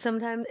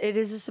 sometimes it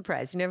is a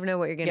surprise. You never know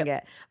what you're going to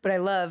get. But I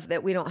love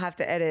that we don't have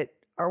to edit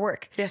our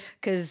work. Yes.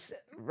 Because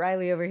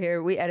Riley over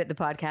here, we edit the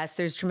podcast.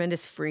 There's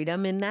tremendous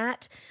freedom in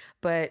that.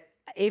 But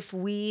if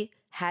we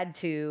had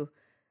to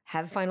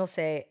have final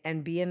say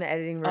and be in the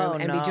editing room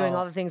be doing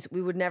all the things, we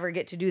would never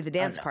get to do the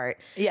dance part.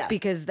 Yeah.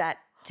 Because that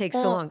takes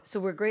so long. So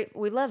we're great.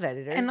 We love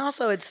editors. And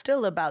also it's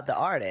still about the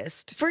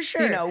artist. For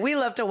sure. You know, we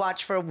love to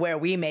watch for where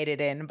we made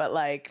it in, but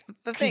like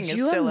the thing is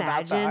still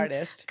about the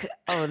artist.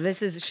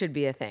 This should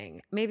be a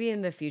thing. Maybe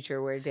in the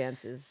future where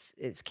dance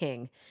is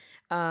king.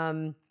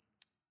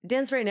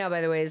 Dance right now,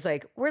 by the way, is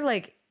like, we're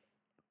like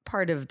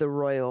part of the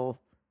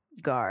royal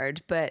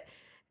guard, but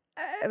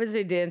I would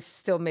say dance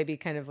still maybe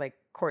kind of like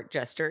court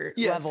jester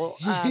level.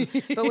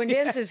 But when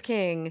dance is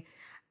king,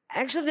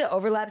 actually the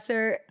overlaps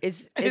there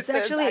it's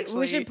actually,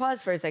 we should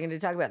pause for a second to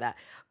talk about that.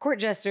 Court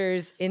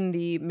jesters in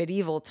the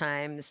medieval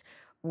times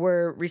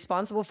were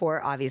responsible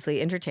for,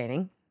 obviously,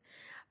 entertaining,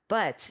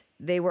 but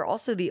they were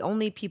also the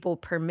only people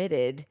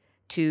permitted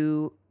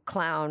to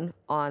clown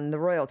on the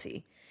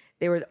royalty.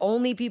 They were the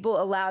only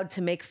people allowed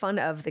to make fun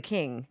of the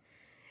king.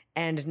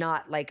 and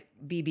not like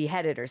be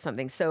beheaded or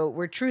something. So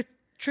we're truth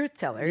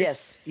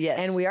tellers. Yes.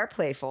 And we are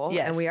playful.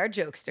 Yes. And we are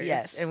jokesters.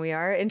 Yes. And we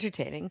are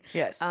entertaining.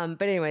 Yes.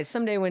 But anyways,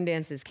 someday when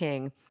Dance is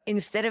King,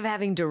 instead of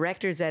having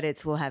director's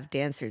edits, we'll have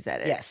dancers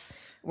edits.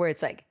 Yes. Where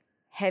it's like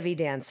heavy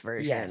dance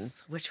version.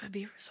 Yes. Which would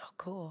be so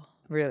cool.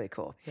 Really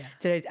cool. Yeah.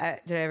 Did I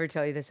ever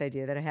tell you this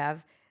idea that I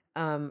have?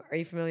 Are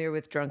you familiar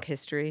with Drunk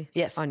History?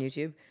 Yes. On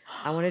YouTube?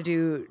 I want to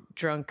do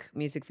drunk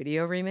music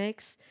video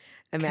remakes.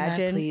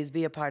 Imagine. Can I please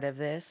be a part of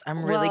this?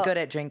 I'm really good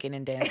at drinking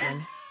and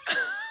dancing.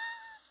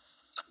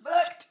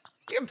 Booked.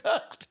 You're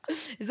booked.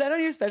 Is that on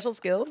your special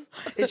skills?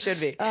 It should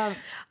be.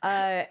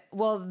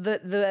 Well,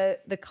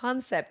 the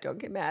concept, don't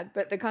get mad,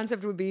 but the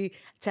concept would be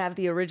to have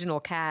the original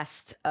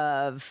cast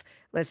of,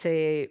 let's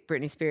say,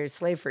 Britney Spears'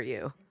 Slave for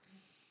You.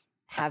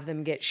 Have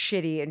them get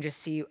shitty and just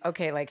see,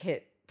 okay, like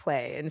hit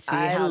play and see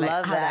how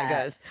that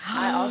goes.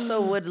 I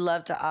also would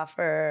love to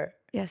offer,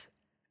 Yes.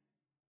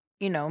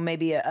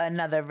 Maybe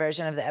another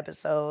version of the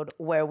episode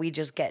where we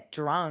just get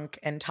drunk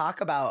and talk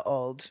about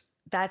old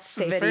That's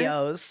safer.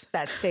 videos.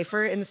 That's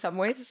safer in some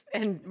ways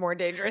and more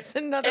dangerous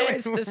in other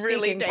ways. And The speaking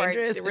really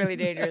dangerous. part, really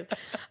dangerous.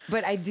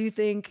 But I do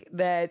think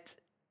that,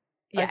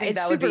 I think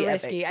it's that would super be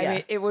epic, risky. yeah. I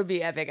mean, it would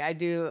be epic. I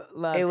do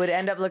love. It would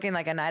end up looking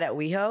like a night at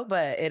WeHo,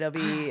 but it'll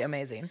be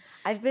amazing.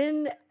 I've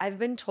been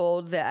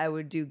told that I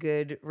would do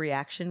good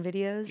reaction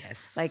videos,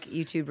 Yes. like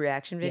YouTube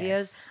reaction videos.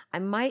 Yes. I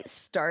might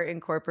start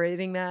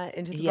incorporating that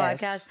into the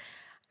Yes. podcast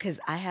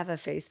because I have a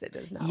face that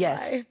does not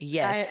Yes. lie.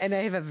 Yes. And I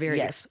have a very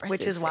Yes, expressive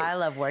which is why I face.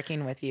 love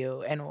working with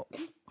you and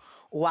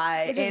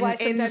why Which is in, why in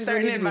sometimes we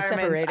certain need to be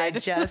environments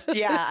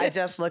separated. I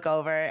just look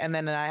over and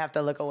then I have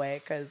to look away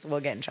because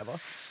we'll get in trouble.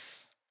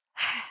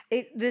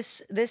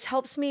 This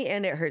helps me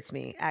and it hurts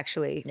me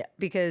actually,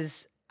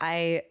 because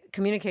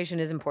communication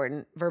is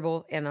important,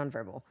 verbal and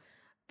nonverbal.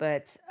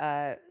 But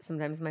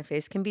sometimes my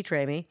face can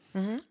betray me.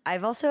 Mm-hmm.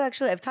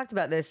 I've talked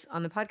about this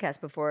on the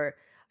podcast before.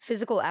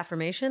 Physical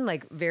affirmation,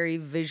 like very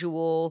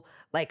visual,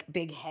 like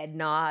big head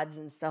nods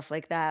and stuff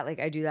like that. Like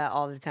I do that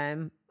all the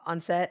time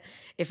on set.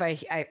 If I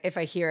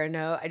hear a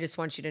note, I just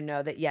want you to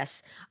know that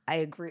yes, I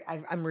agree.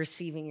 I'm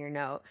receiving your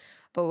note.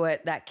 But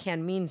what that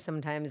can mean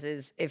sometimes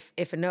is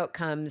if a note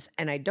comes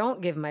and I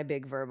don't give my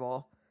big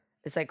verbal,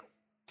 it's like,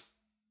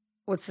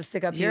 what's the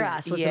stick up your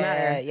ass? What's the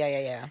matter?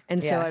 Yeah.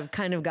 And so I've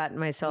kind of gotten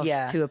myself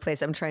to a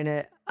place. I'm trying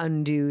to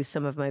undo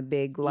some of my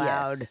big,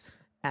 loud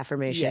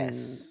affirmation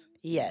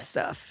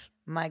stuff.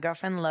 My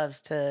girlfriend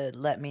loves to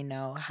let me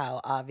know how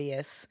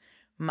obvious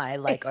my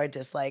like or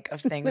dislike of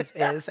things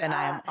is. And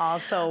I am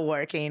also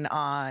working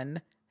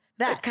on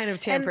that. Kind of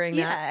tampering and,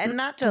 that. Yeah, and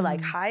not to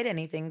like hide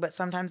anything, but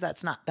sometimes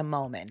that's not the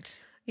moment.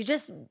 You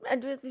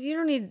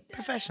don't need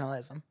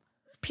Professionalism.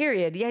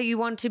 period. Yeah, you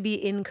want to be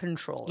in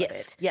control of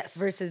it. Yes.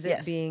 Versus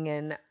it being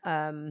in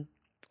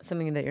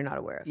something that you're not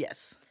aware of.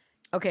 Yes.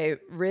 Okay,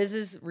 Riz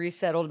is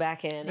resettled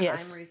back in.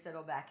 Yes. I'm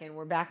resettled back in.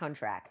 We're back on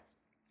track.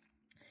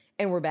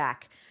 And we're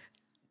back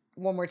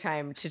one more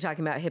time to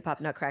talking about Hip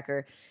Hop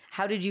Nutcracker.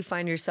 How did you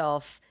find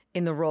yourself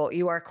in the role?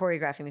 You are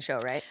choreographing the show,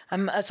 right?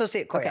 I'm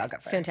associate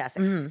choreographer. Okay,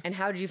 fantastic. And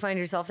how did you find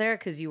yourself there?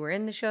 Because you were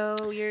in the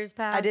show years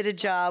past. I did a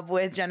job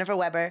with Jennifer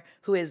Weber,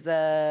 who is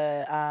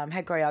the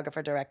head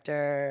choreographer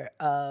director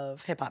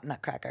of Hip Hop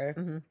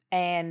Nutcracker.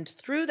 And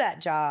through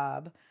that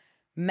job,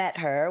 met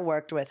her,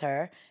 worked with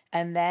her.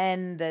 And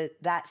then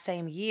that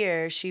same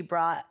year, she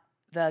brought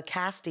the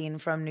casting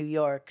from New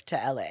York to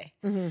LA.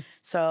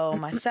 So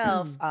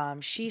myself,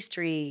 She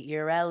Street,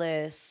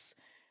 Urellis,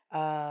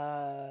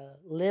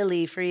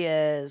 Lily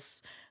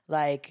Frias,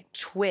 like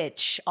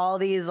Twitch, all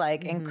these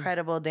like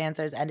incredible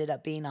dancers ended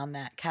up being on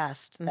that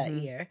cast that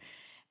year.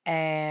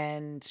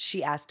 And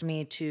she asked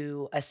me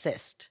to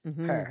assist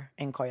her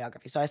in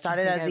choreography. So I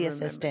started as the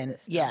assistant.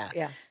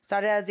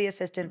 Started as the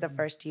assistant the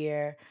first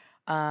year.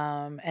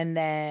 And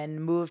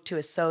then moved to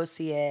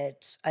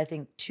associate, I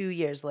think 2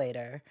 years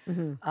later.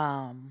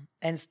 And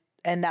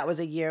that was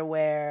a year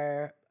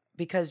where,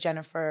 because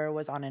Jennifer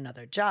was on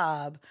another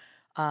job,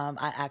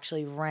 I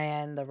actually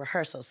ran the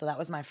rehearsal. So that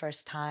was my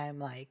first time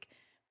like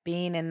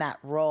being in that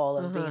role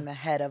of being the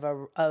head of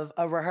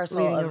a rehearsal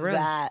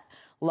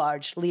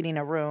leading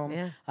a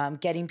room,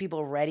 getting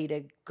people ready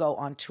to go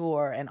on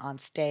tour and on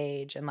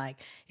stage. And like,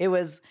 it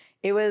was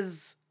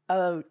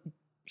a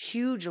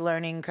huge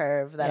learning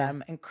curve that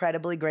I'm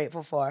incredibly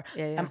grateful for.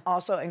 I'm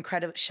also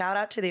incredible. Shout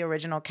out to the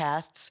original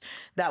casts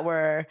that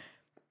were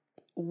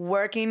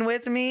working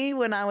with me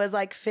when I was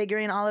like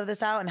figuring all of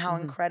this out, and how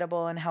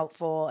incredible and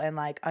helpful and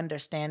like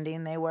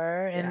understanding they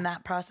were in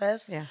that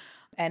process.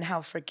 And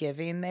how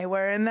forgiving they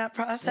were in that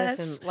process.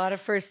 Listen, a lot of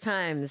first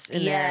times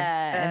in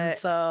there.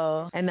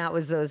 And that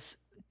was those,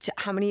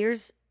 how many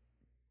years?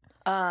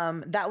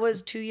 That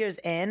was 2 years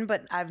in,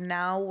 but I've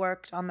now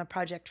worked on the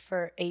project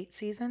for 8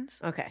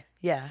 seasons. Okay.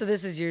 Yeah. So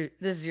this is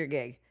your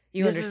gig.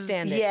 You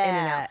understand it in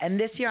and out. And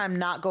this year I'm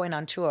not going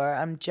on tour.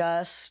 I'm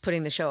just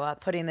Putting the show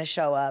up.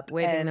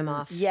 Waving them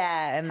off.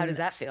 Yeah. And how does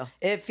that feel?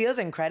 It feels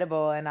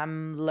incredible, and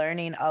I'm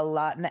learning a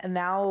lot.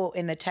 Now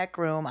in the tech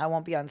room, I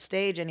won't be on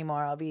stage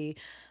anymore. I'll be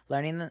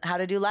learning how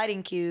to do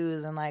lighting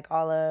cues and like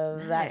all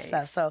of that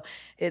stuff. So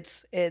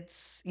it's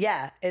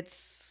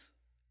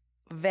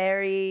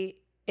very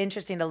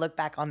interesting to look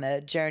back on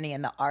the journey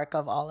and the arc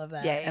of all of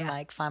that and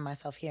like find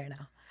myself here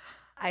now.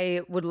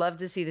 I would love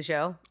to see the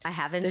show. I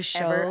haven't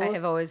ever. I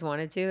have always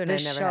wanted to, and I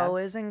never have. The show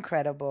is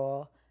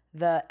incredible.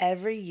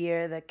 Every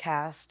year the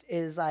cast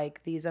is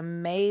like these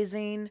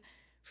amazing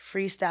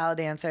freestyle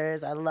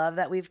dancers. I love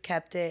that we've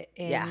kept it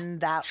in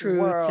that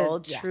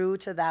world, true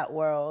to that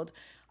world.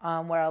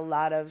 Where a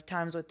lot of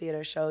times with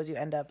theater shows, you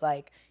end up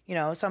like, you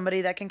know,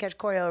 somebody that can catch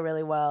choreo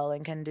really well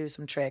and can do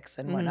some tricks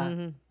and whatnot.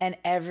 Mm-hmm. And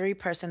every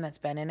person that's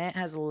been in it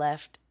has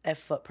left a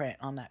footprint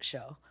on that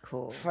show.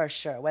 Cool. For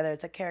sure. Whether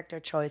it's a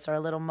character choice or a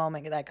little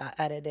moment that got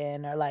added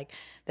in, or like,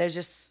 there's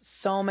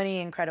just so many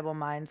incredible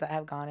minds that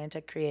have gone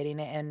into creating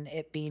it and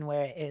it being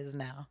where it is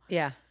now.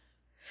 Yeah.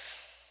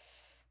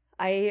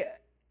 I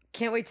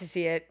can't wait to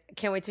see it.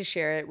 Can't wait to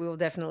share it. We will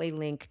definitely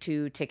link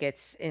to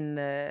tickets in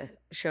the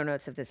show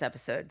notes of this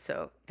episode.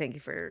 So thank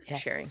you for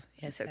sharing.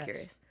 I'm so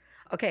curious.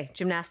 Okay,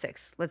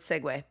 gymnastics. Let's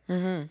segue.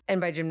 Mm-hmm.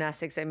 And by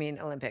gymnastics, I mean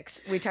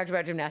Olympics. We talked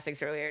about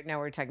gymnastics earlier. Now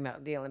we're talking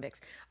about the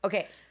Olympics.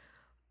 Okay,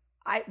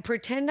 I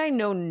pretend I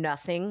know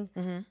nothing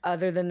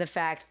other than the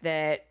fact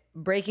that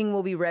breaking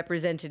will be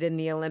represented in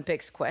the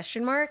Olympics, ?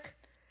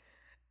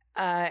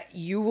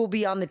 You will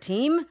be on the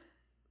team, ?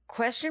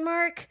 What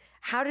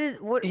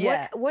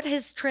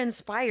has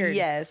transpired?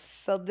 Yes.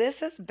 So this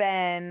has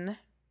been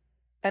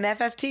an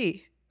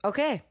FFT.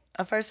 Okay.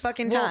 A first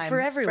fucking time. Well,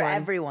 for everyone. For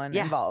everyone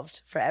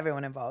involved. For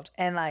everyone involved.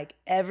 And like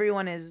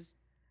everyone is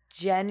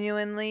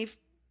genuinely,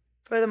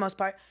 for the most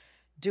part,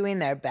 doing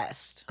their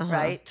best,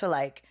 right? To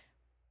like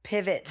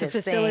pivot to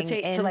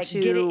facilitate, to like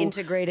get it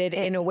integrated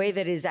in a way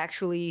that is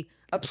actually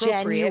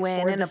appropriate,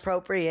 genuine and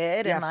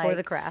appropriate. Yeah, and like, for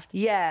the craft.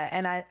 Yeah.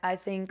 And I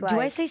think like. Do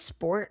I say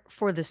sport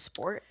for the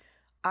sport?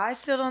 I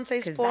still don't say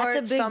sport.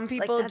 That's a big, some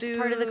people that's do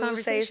part of the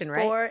conversation, say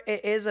sport. Right?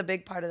 It is a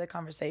big part of the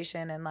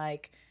conversation. And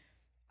like,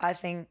 I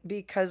think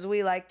because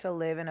we like to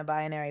live in a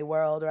binary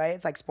world, right?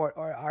 It's like sport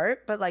or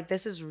art, but like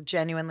this is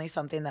genuinely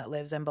something that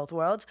lives in both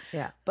worlds.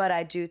 Yeah. But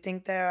I do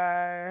think there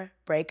are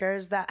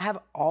breakers that have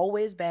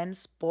always been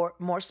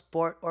more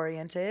sport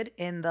oriented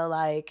in the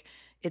like,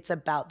 it's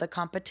about the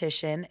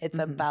competition. It's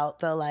about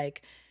the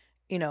like,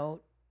 you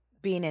know,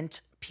 being in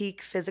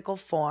peak physical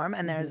form.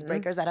 And there's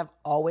breakers that have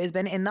always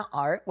been in the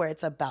art where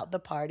it's about the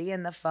party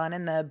and the fun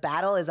and the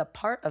battle is a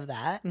part of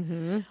that.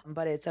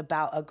 But it's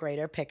about a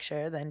greater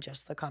picture than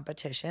just the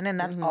competition. And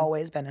that's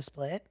always been a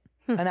split.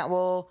 And that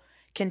will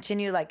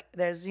continue. Like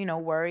there's, you know,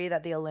 worry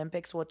that the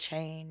Olympics will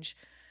change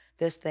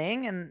this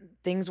thing and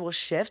things will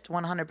shift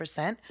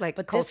 100%. Like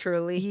but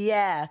culturally.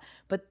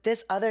 But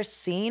this other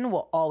scene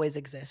will always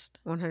exist.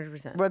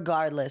 100%.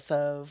 Regardless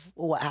of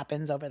what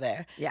happens over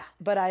there. Yeah.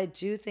 But I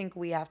do think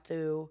we have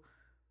to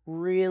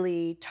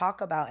really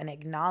talk about and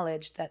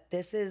acknowledge that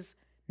this is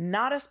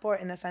not a sport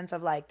in the sense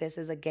of like this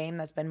is a game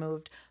that's been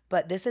moved,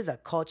 but this is a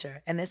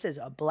culture and this is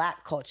a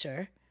Black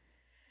culture.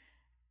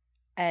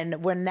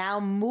 And we're now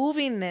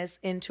moving this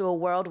into a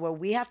world where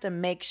we have to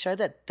make sure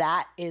that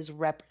that is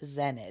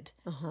represented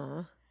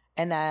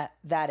and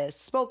that is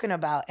spoken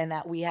about and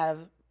that we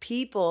have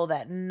people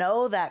that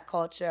know that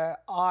culture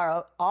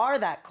are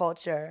that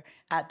culture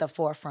at the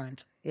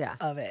forefront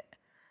of it.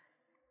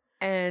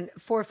 And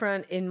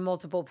forefront in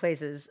multiple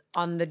places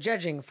on the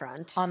judging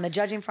front. On the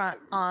judging front,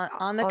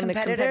 on the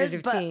competitors,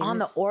 but teams. On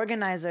the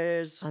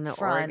organizers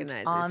front,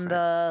 on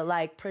the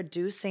like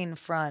producing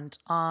front,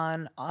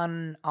 on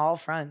all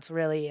fronts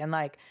really. And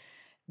like,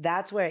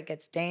 that's where it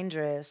gets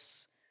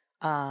dangerous.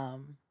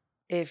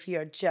 If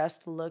you're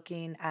just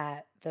looking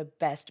at the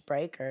best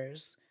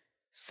breakers,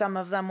 some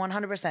of them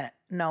 100%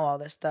 know all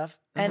this stuff.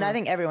 And I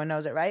think everyone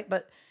knows it, right?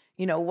 But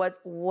you know,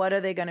 what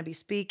are they going to be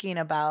speaking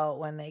about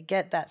when they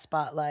get that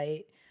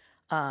spotlight?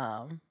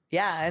 And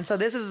so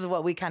this is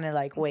what we kind of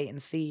like wait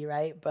and see,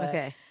 right?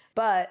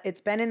 But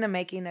it's been in the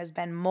making. There's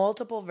been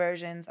multiple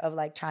versions of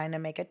like trying to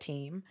make a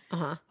team.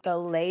 The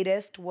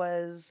latest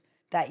was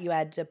that you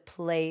had to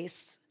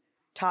place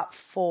top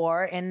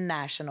 4 in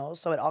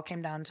nationals. So it all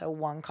came down to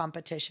one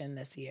competition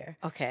this year.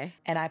 Okay.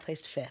 And I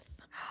placed 5th.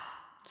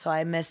 So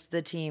I missed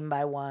the team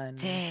by one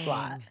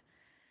slot.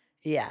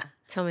 Yeah.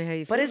 Tell me how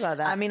you feel about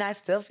that. I mean, I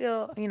still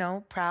feel, you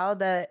know, proud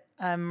that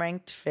I'm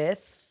ranked 5th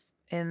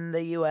in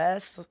the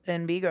U.S.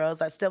 in B-Girls.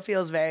 That still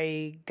feels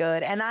very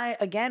good. And I,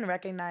 again,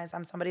 recognize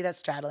I'm somebody that's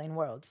straddling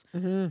worlds,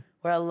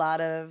 where a lot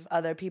of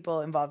other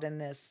people involved in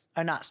this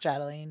are not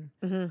straddling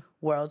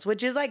worlds,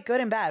 which is like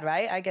good and bad,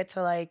 right? I get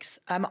to like,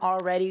 I'm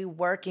already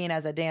working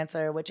as a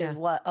dancer, which is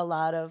what a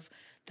lot of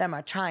them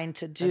are trying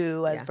to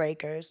do as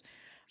breakers.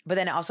 But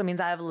then it also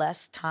means I have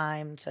less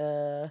time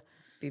to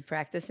be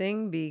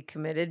practicing, be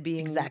committed,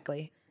 being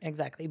exactly.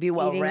 Be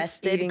well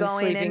rested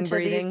going sleeping, into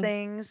these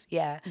things.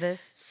 Yeah.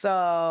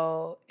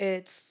 So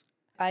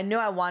I knew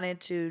I wanted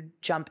to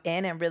jump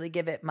in and really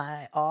give it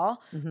my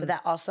all, but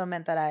that also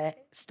meant that I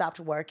stopped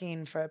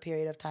working for a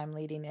period of time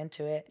leading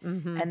into it.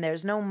 And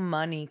there's no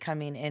money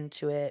coming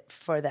into it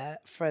for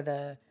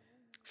the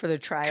for the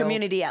trial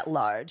community at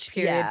large.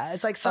 period. Yeah,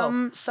 it's like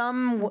some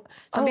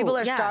people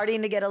are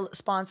starting to get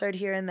sponsored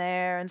here and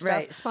there and stuff.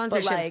 Right,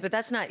 sponsorships, but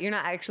that's not, you're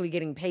not actually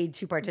getting paid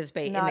to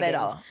participate in the not at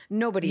games. all.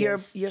 Nobody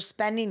is. You're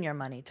spending your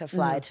money to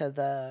fly to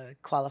the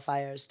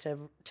qualifiers,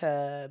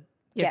 to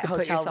You have get to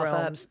put hotel yourself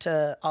up. rooms,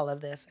 to all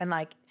of this. And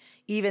like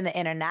even the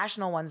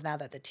international ones now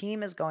that the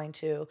team is going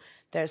to,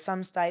 there's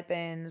some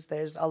stipends,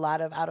 there's a lot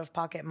of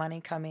out-of-pocket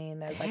money coming,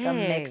 there's like a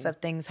mix Dang. of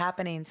things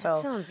happening. So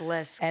That sounds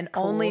less and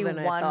cool only than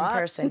I one thought.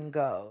 person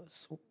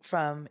goes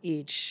from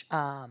each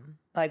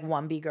like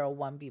one B-girl,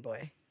 one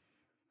B-boy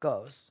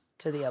goes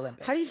to the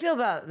Olympics. How do you feel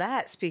about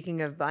that,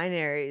 speaking of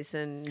binaries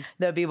and...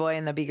 The B-boy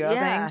and the B-girl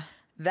Yeah. thing?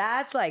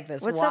 That's like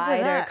this What's up with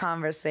wider that?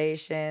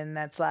 conversation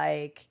that's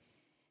like,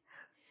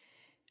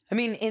 I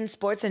mean, in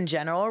sports in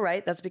general,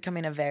 right? That's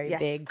becoming a very Yes,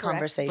 big correct.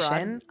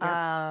 conversation.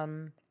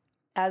 Broad,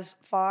 As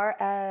far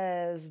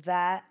as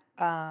that,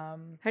 How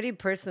do you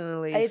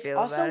personally it's feel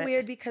also about it?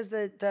 weird because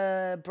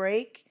the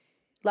break,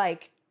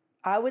 like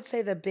I would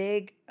say the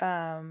big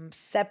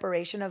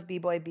separation of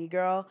B-boy,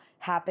 B-girl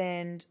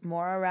happened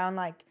more around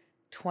like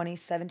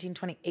 2017,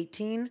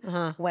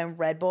 2018 when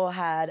Red Bull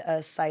had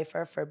a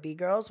cipher for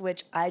B-girls,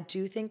 which I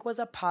do think was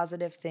a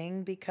positive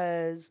thing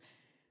because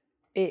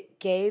it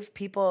gave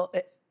people,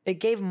 it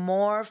gave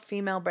more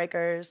female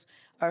breakers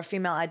or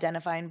female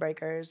identifying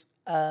breakers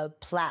a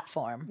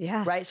platform.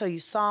 Yeah. Right? So you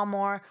saw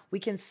more. We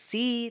can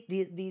see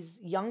these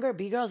younger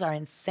B-girls are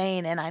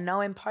insane. And I know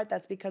in part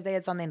that's because they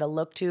had something to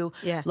look to,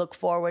 look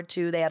forward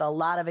to. They had a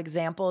lot of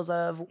examples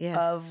of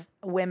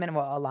women,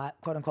 well, a lot,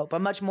 quote unquote,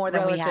 but much more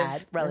than we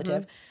had,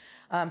 relative.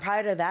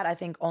 Prior to that, I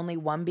think only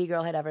one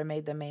B-girl had ever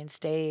made the main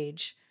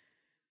stage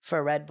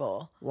for Red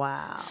Bull.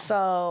 Wow.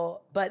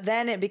 So, but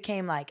then it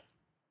became like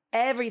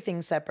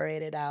everything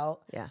separated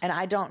out. Yeah. And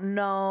I don't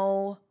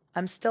know,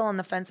 I'm still on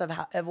the fence of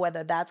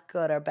whether that's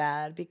good or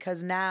bad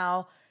because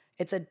now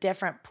it's a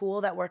different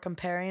pool that we're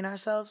comparing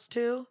ourselves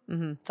to.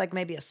 It's like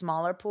maybe a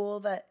smaller pool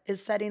that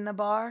is setting the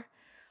bar.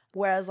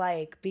 Whereas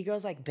like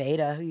B-girls like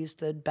Beta, who used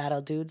to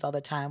battle dudes all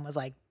the time, was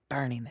like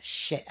burning the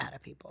shit out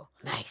of people.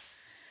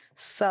 Nice.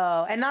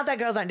 So, and not that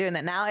girls aren't doing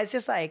that now. It's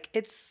just like,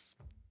 it's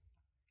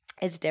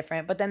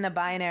different. But then the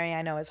binary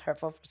I know is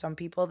hurtful for some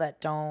people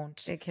that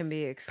don't It can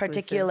be exclusive.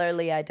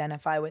 particularly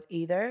identify with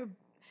either.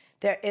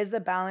 There is the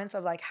balance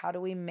of like, how do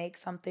we make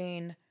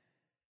something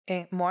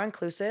more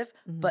inclusive,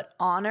 but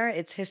honor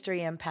its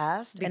history and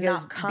past and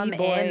Because not come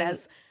B-boy in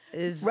as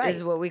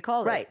is what we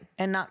call right, it.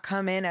 and not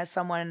come in as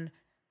someone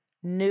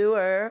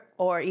newer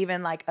or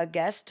even like a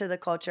guest to the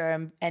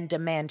culture and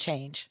demand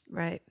change.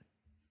 Right.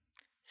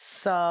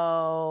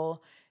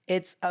 So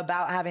it's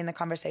about having the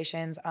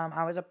conversations.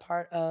 I was a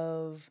part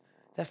of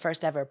the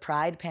first ever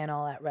Pride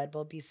panel at Red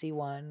Bull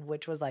BC1,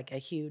 which was like a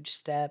huge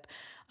step.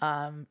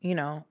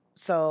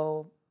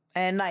 So,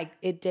 and like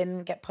it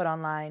didn't get put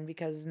online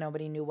because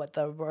nobody knew what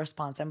the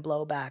response and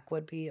blowback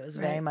would be. It was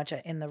very much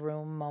an in the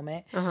room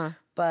moment,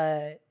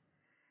 but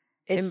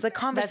it's the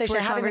conversation,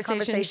 having the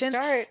conversations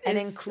and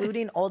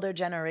including older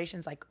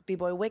generations. Like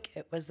B-Boy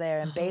Wicket was there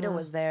and Beta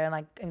was there, and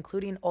like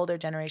including older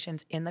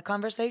generations in the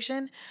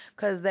conversation,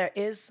 because there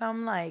is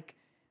some like,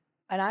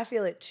 and I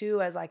feel it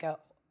too as like a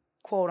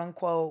quote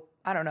unquote,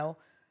 I don't know,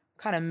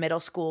 kind of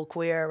middle school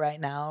queer right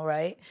now,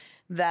 right?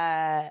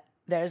 That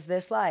there's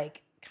this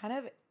like kind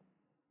of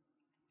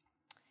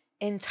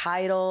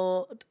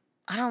entitled,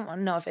 I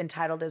don't know if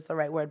entitled is the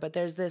right word, but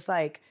there's this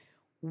like,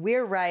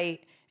 we're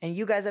right and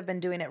you guys have been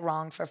doing it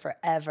wrong for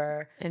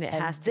forever. And it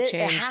has to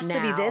change It has to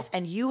be now. this,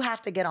 and you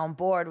have to get on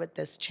board with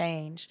this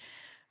change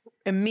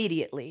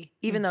immediately,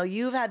 even though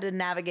you've had to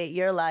navigate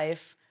your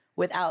life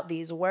without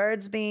these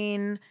words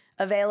being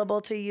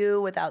available to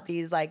you, without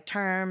these like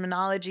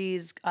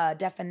terminologies,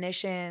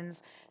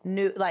 definitions,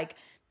 new, like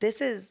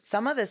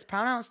some of this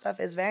pronoun stuff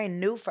is very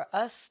new for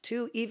us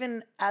too,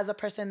 even as a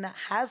person that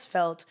has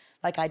felt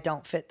like I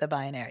don't fit the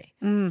binary,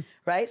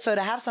 right? So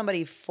to have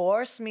somebody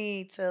force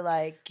me to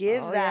like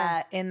give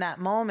that in that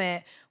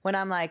moment when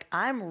I'm like,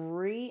 I'm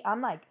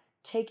like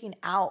taking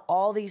out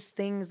all these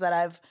things that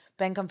I've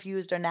been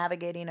confused or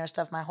navigating or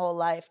stuff my whole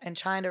life and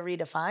trying to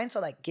redefine.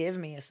 So like, give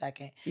me a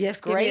second. Yes,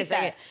 It's give me a great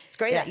second. It's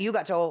great that you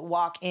got to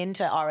walk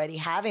into already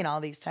having all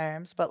these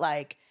terms, but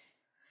like,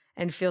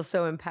 and feel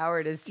so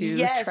empowered as to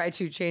try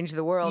to change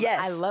the world.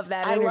 Yes. I love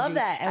that I energy. love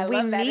that. And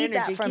we need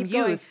that from Keep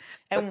going. youth.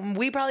 And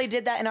we probably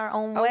did that in our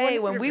own way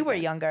when we were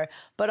 100%. younger.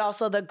 But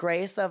also the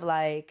grace of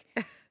like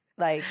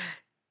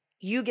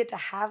you get to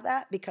have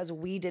that because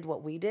we did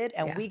what we did.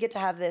 And we get to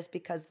have this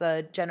because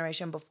the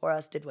generation before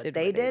us did what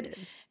they did.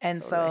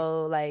 And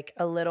so like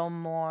a little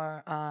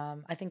more,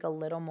 I think a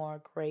little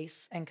more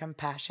grace and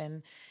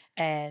compassion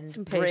and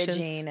Some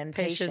bridging and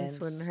patience patience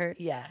wouldn't hurt.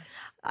 Yeah.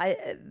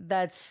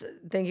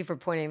 Thank you for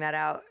pointing that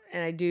out.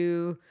 And I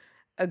do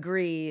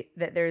agree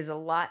that there's a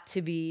lot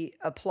to be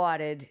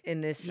applauded in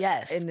this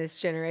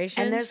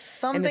generation. And there's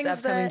some in this things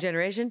upcoming that-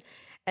 generation.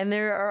 And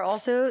there are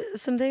also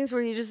some things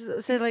where you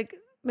just say like,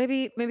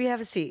 maybe have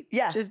a seat.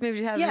 Yeah. Just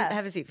maybe have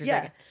a seat for a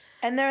second.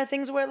 And there are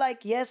things where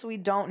like, yes, we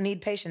don't need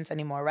patience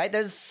anymore, right?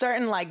 There's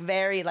certain like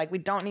we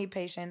don't need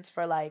patience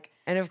for like.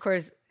 And of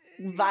course,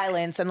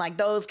 violence and like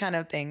those kind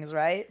of things,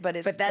 right? But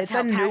that's it's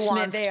how a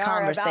passionate nuanced they are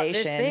conversation. about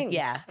this thing.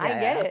 Yeah, I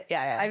get it.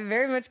 Yeah. I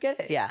very much get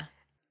it. Yeah.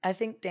 I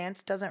think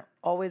dance doesn't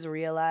always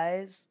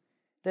realize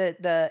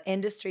the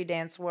industry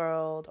dance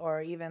world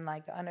or even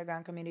like the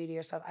underground community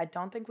or stuff. I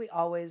don't think we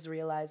always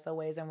realize the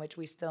ways in which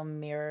we still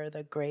mirror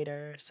the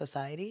greater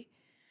society.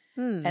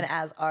 And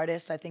as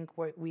artists, I think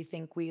we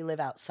think we live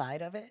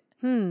outside of it.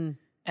 And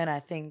I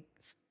think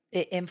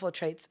it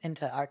infiltrates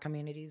into our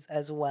communities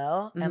as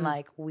well. And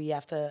like we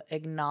have to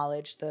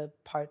acknowledge the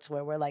parts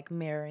where we're like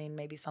mirroring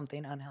maybe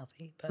something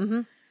unhealthy.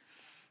 But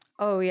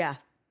Oh yeah,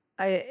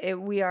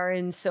 we are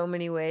in so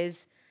many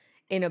ways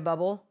in a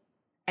bubble,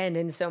 and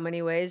in so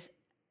many ways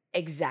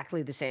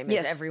exactly the same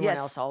as everyone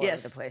else all over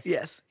the place.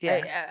 Yes,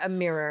 yeah, a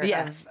mirror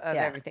of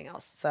everything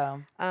else.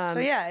 So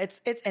yeah,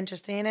 it's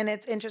interesting, and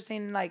it's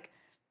interesting. Like,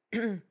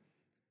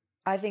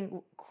 I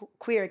think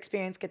queer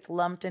experience gets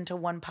lumped into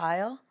one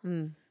pile,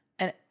 and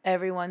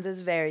everyone's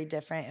is very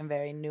different and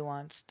very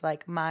nuanced.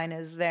 Like mine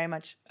is very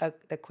much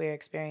the queer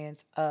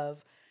experience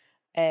of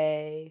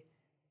a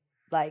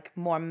like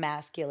more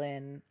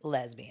masculine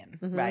lesbian,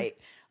 right?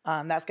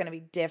 That's going to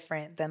be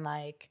different than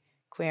like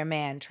queer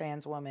man,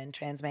 trans woman,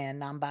 trans man,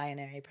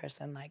 non-binary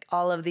person. Like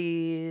all of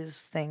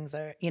these things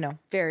are,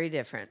 very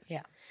different.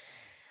 Yeah.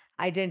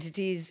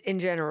 Identities in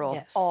general,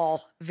 Yes.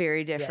 all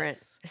very different.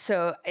 Yes.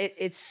 So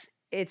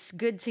it's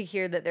good to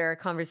hear that there are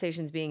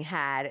conversations being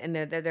had and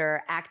that there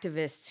are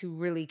activists who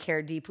really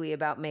care deeply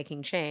about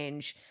making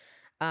change.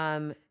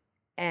 And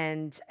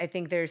I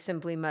think there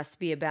simply must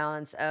be a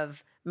balance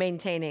of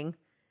maintaining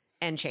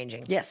and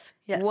changing. Yes.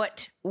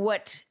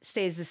 What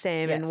stays the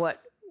same and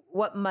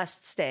what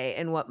must stay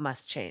and what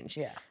must change.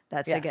 Yeah.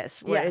 That's, I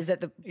guess, what is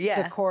at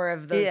the core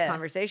of those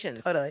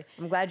conversations. Totally.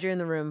 I'm glad you're in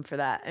the room for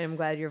that. And I'm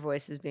glad your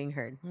voice is being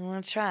heard.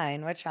 We're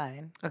trying.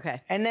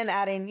 Okay. And then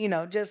adding,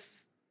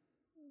 just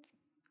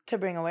to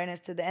bring awareness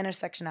to the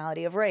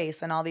intersectionality of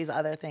race and all these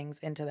other things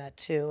into that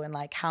too. And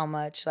like how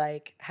much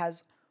like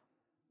has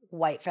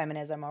white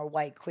feminism or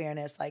white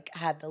queerness like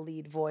had the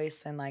lead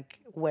voice, and like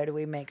where do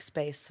we make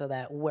space so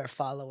that we're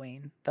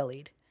following the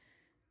lead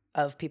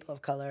of people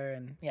of color.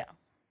 And yeah.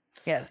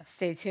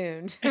 Stay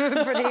tuned for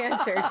the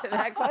answer to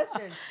that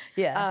question.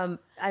 Yeah.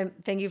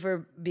 Thank you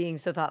for being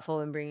so thoughtful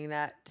and bringing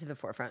that to the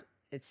forefront.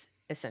 It's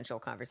essential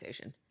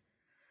conversation.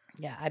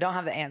 Yeah, I don't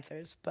have the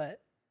answers,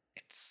 but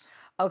it's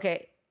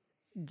okay.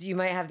 You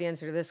might have the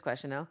answer to this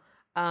question though.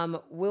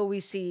 Will we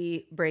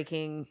see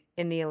breaking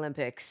in the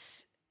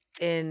Olympics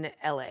in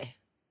LA?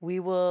 We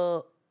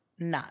will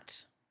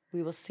not.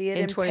 We will see it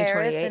in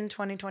Paris in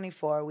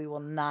 2024. We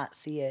will not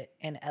see it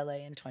in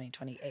LA in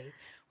 2028.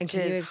 And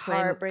can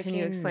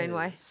you explain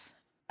why?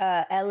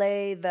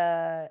 LA,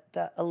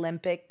 the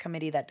Olympic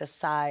committee that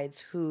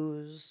decides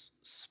whose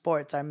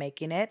sports are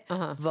making it,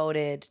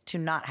 voted to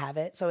not have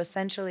it. So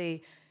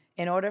essentially,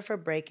 in order for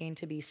breaking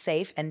to be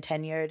safe and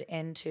tenured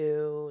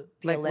into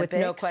the Olympics,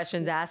 with no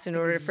questions asked, in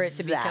order for it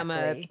to become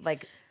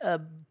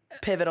a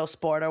pivotal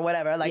sport or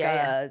whatever, like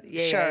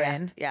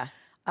shoo-in. Yeah.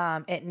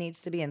 It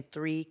needs to be in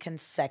 3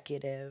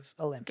 consecutive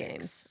Olympics.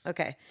 Games.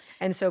 Okay.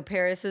 And so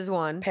Paris is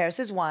one.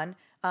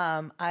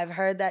 I've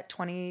heard that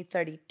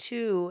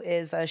 2032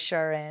 is a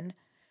shoo-in.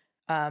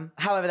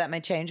 However, that may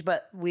change,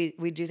 but we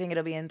do think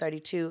it'll be in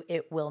 32.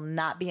 It will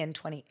not be in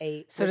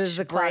 28. So does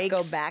the clock go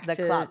back to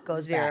clock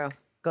goes zero?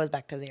 Goes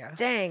back to 0.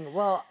 Dang.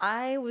 Well,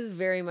 I was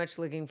very much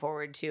looking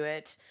forward to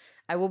it.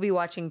 I will be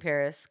watching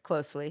Paris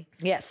closely.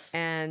 Yes.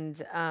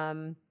 And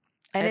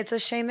it's a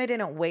shame they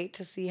didn't wait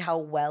to see how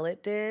well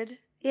it did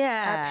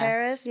at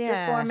Paris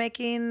before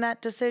making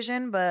that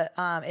decision. But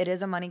it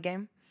is a money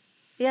game.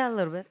 Yeah, a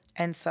little bit.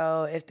 And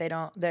so if they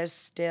don't, there's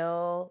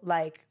still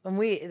like,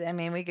 we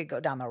could go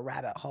down the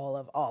rabbit hole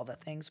of all the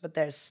things, but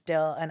there's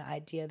still an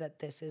idea that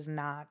this is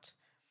not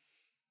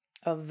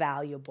a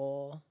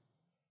valuable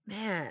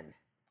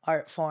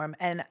art form.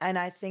 And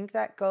I think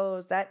that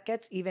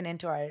gets even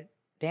into our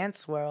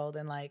dance world.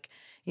 And like,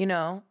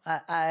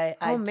 I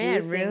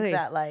do think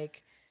that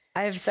like,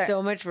 I have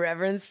so much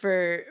reverence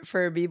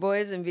for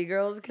B-boys and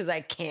B-girls because I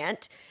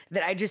can't,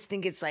 that I just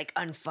think it's like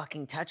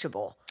unfucking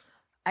touchable.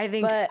 I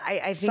think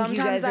you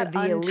guys are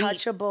the elite.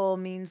 Untouchable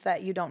means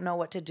that you don't know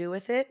what to do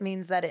with it,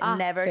 means that it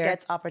never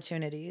gets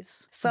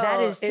opportunities. So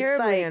that is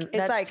terribly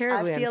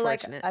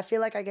unfortunate. I feel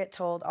like I get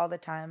told all the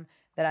time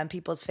that I'm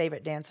people's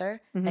favorite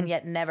dancer and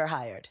yet never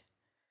hired.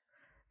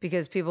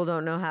 Because people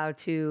don't know how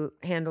to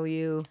handle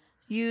you.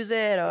 Use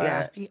it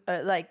or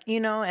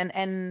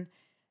and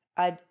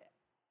I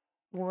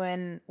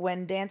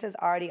when dance is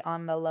already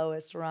on the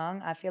lowest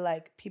rung, I feel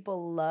like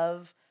people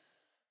love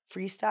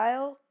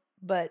freestyle,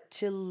 but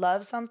to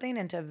love something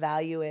and to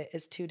value it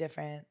is 2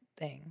 different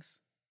things.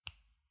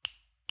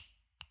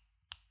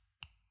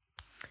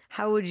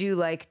 How would you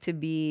like to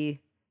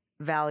be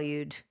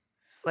valued?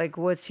 Like,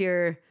 what's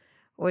your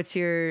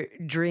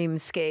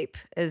dreamscape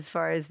as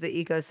far as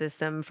the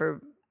ecosystem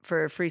for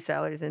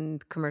freestylers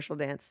in commercial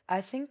dance? I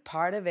think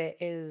part of it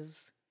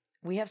is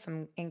we have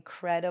some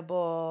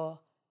incredible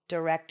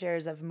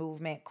directors of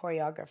movement,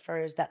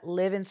 choreographers that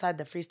live inside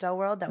the freestyle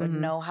world that would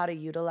know how to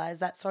utilize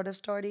that sort of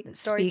storytelling.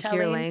 Speak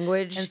your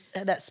language.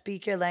 And that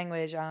speak your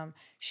language.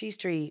 She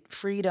Street,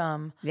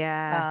 freedom.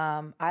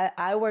 Yeah.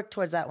 I work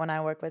towards that when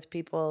I work with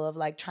people of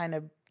like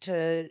trying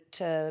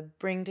to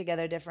bring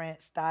together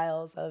different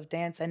styles of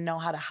dance and know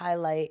how to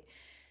highlight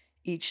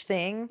each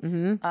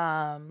thing.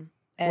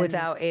 And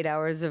without 8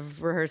 hours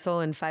of rehearsal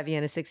and 5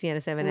 yen, a 6 yen,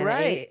 a 7 and an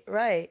 8.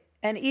 Right.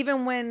 And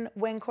even when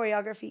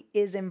choreography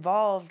is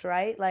involved,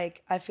 right?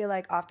 Like I feel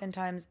like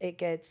oftentimes it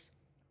gets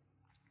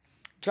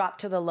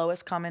dropped to the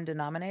lowest common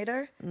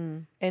denominator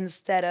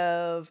instead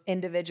of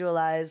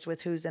individualized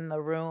with who's in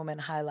the room and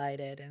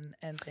highlighted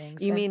and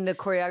things. You mean the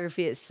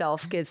choreography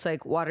itself gets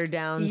like watered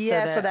down?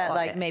 Yeah, so that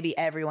like maybe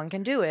everyone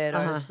can do it,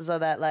 or so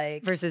that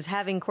like versus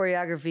having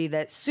choreography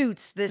that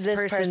suits this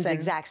person's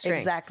exact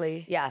strengths.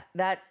 Exactly. Yeah,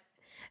 that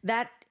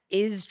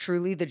is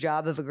truly the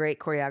job of a great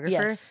choreographer.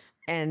 Yes.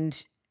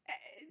 And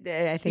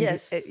I think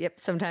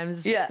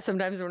sometimes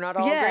we're not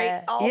all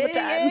great all the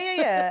time.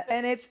 Yeah.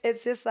 And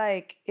it's just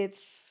like it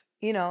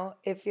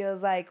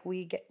feels like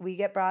we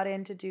get brought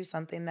in to do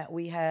something that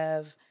we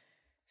have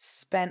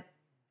spent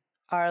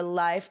our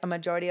life, a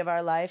majority of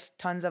our life,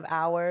 tons of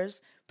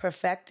hours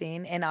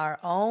perfecting in our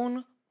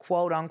own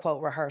quote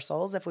unquote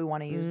rehearsals, if we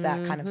want to use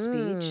that kind of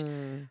speech.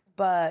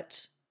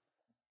 But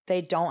they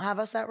don't have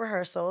us at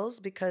rehearsals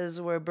because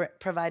we're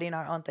providing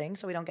our own thing,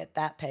 so we don't get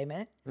that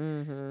payment.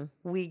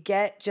 We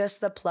get just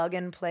the plug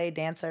and play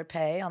dancer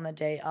pay on the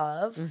day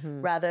of,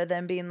 rather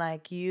than being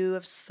like, you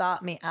have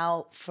sought me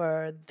out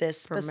for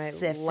this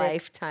specific my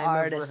lifetime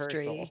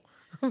artistry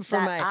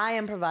that I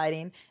am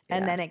providing,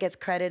 and then it gets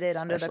credited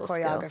under the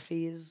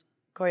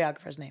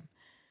choreographer's name.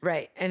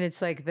 Right, and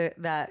it's like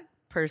that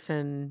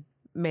person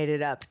made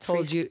it up,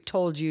 told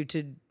you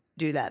to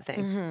do that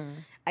thing.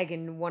 I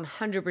can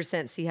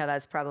 100% see how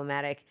that's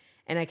problematic.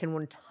 And I can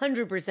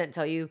 100%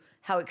 tell you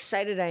how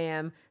excited I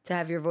am to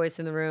have your voice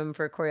in the room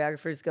for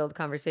Choreographers Guild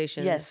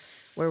conversations.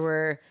 Yes.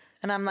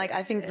 And I'm like,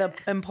 I think the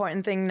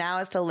important thing now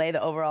is to lay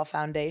the overall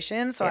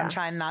foundation. So I'm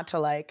trying not to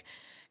like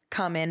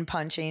come in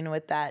punching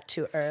with that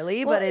too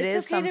early, but it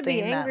is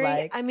something that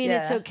like, I mean,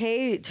 it's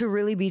okay to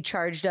really be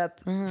charged up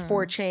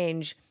for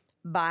change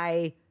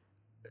by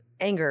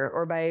anger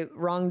or by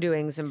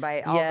wrongdoings and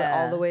by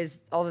all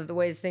the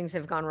ways things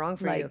have gone wrong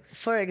for you.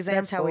 For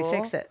example, that's how we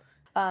fix it.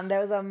 There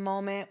was a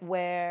moment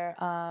where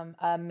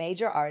a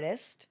major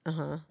artist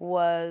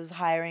was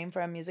hiring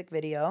for a music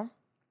video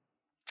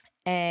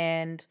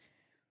and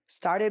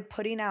started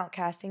putting out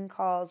casting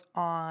calls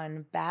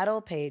on battle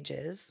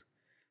pages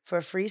for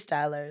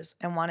freestylers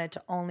and wanted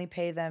to only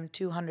pay them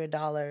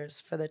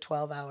 $200 for the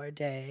 12-hour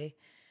day,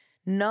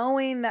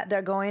 knowing that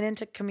they're going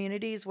into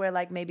communities where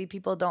like maybe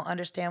people don't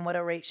understand what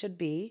a rate should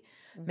be.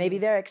 Maybe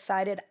they're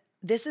excited.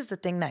 This is the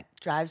thing that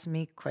drives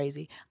me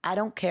crazy. I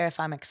don't care if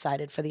I'm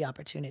excited for the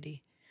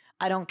opportunity.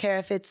 I don't care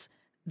if it's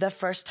the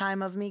first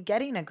time of me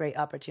getting a great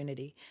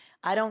opportunity.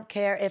 I don't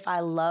care if I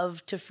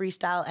love to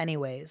freestyle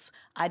anyways.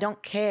 I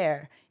don't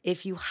care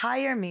if you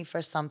hire me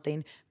for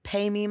something,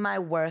 pay me my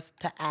worth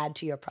to add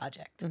to your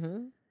project.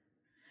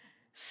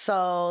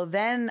 So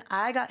then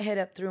I got hit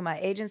up through my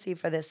agency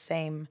for this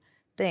same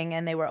thing,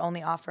 and they were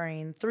only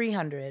offering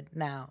 $300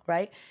 now,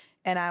 right?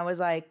 And I was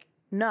like,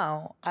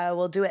 no, I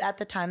will do it. At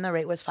the time, the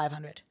rate was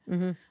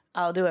 $500.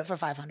 I'll do it for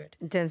 $500.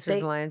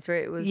 Dancers Alliance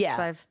rate was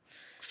 $5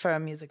 for a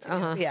music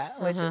video.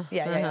 Which is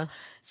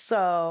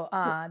So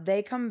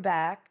they come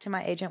back to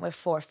my agent with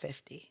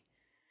 $450,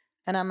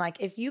 and I'm like,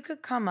 if you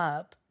could come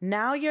up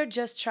now, you're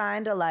just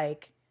trying to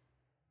like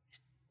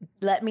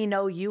let me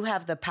know you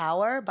have the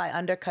power by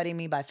undercutting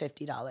me by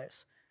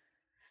 $50.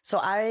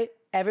 So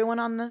everyone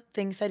on the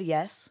thing said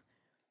yes.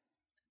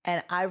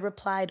 And I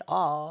replied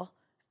all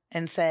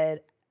and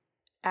said,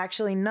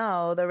 actually,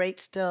 no, the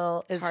rate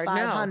still is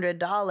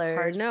 $500.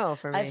 Hard no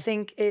for me. I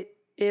think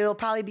it'll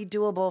probably be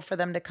doable for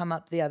them to come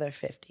up the other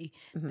 $50.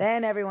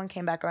 Then everyone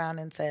came back around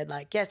and said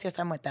like, yes,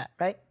 I'm with that,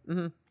 right?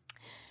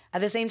 At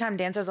the same time,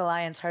 Dancers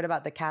Alliance heard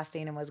about the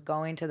casting and was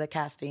going to the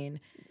casting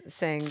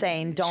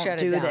saying don't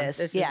do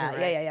this.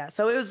 Yeah.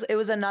 So it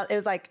was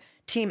like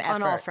team effort.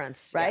 On all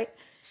fronts. Right?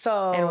 Yeah.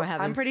 So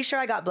I'm pretty sure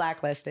I got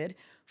blacklisted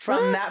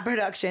from that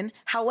production.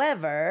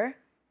 However,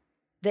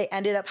 they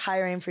ended up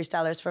hiring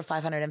freestylers for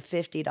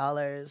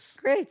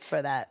 $550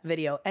 for that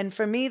video. And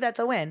for me, that's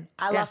a win.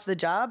 I lost the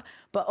job,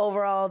 but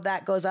overall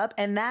that goes up,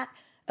 and that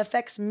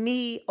affects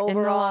me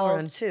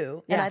overall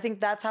too. Yeah. And I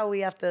think that's how we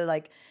have to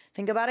like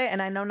think about it.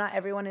 And I know not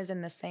everyone is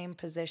in the same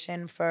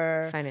position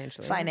for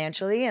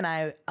financially, and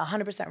I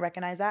 100%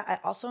 recognize that. I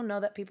also know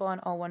that people on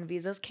O1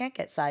 visas can't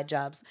get side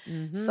jobs.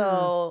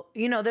 So,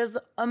 there's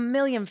a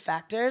million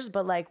factors,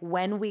 but like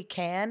when we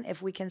can,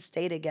 if we can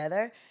stay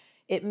together,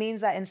 it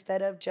means that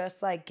instead of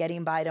just like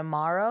getting by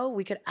tomorrow,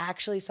 we could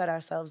actually set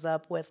ourselves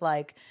up with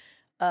like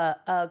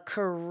a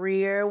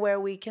career where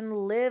we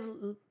can live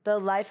the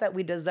life that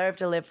we deserve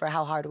to live for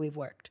how hard we've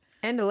worked.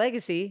 And a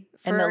legacy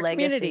for our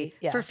community,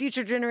 for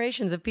future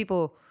generations of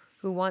people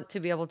who want to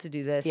be able to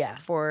do this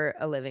for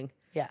a living.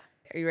 Yeah.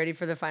 Are you ready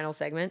for the final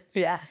segment?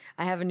 Yeah.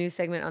 I have a new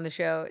segment on the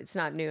show. It's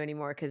not new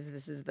anymore because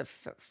this is the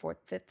fourth,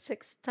 fifth,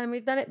 sixth time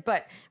we've done it,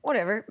 but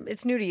whatever.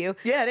 It's new to you.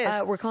 Yeah, it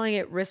is. We're calling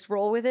it Wrist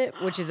Roll With It,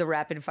 which is a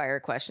rapid fire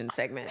question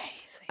segment.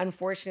 Amazing.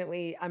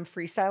 Unfortunately, I'm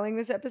freestyling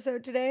this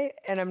episode today,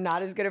 and I'm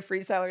not as good a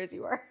freestyler as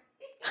you are.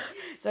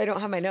 So I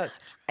don't have my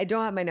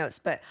notes.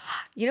 But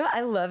you know,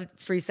 I love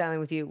freestyling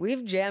with you.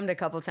 We've jammed a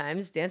couple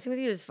times. Dancing with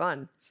you is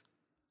fun.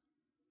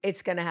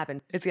 It's going to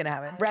happen. It's going to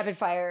happen. Rapid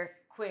fire,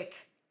 quick,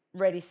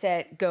 ready,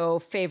 set, go.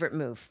 Favorite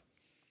move.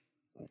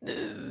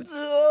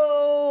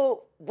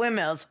 Oh,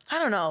 windmills. I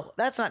don't know.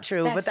 That's not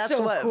true, but that's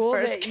so what cool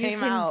first that you came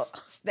can out.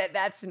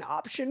 That's an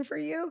option for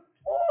you.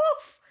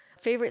 Oof.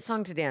 Favorite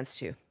song to dance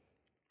to.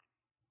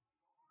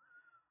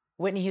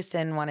 Whitney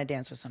Houston, Want to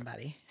Dance with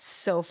Somebody.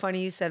 So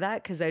funny you said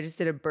that because I just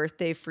did a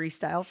birthday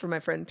freestyle for my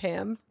friend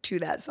Pam to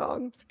that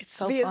song. It's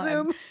so via fun.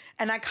 Zoom.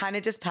 And I kind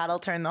of just paddle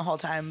turn the whole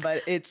time,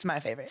 but it's my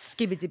favorite.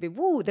 Skibby dibby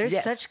woo. There's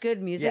Yes. such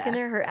good music in Yeah.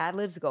 there. Her ad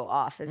libs go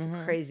off. It's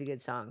a crazy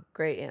good song.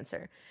 Great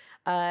answer.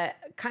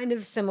 Kind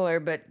of similar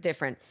but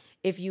different.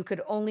 If you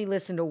could only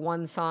listen to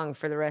one song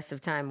for the rest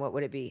of time, what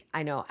would it be?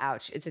 I know,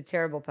 ouch. It's a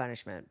terrible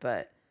punishment,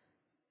 but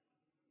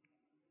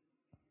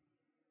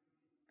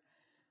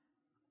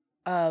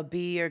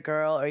Be Your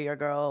Girl or Your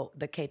Girl,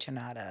 the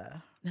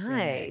Kaytranada.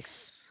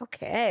 nice. remix.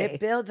 Okay. It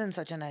builds in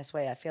such a nice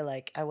way. I feel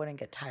like I wouldn't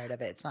get tired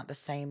of it. It's not the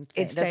same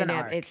thing. It's There's an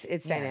dynamic. arc.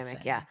 It's Yeah, dynamic.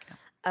 it's Yeah.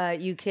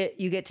 dynamic.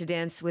 You get to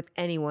dance with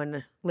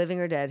anyone, living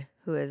or dead.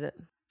 Who is it?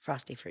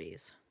 Frosty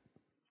Freeze.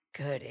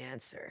 Good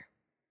answer.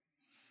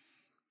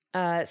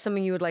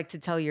 Something you would like to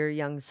tell your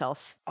young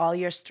self. All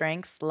your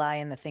strengths lie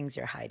in the things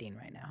you're hiding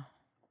right now.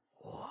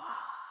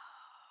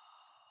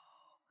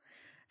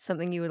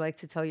 Something you would like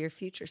to tell your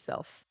future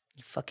self.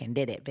 You fucking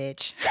did it,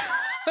 bitch.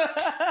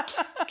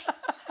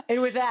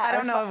 And with that, I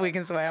don't know if we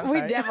can swear. I'm we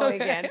sorry. definitely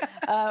can.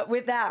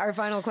 With that, our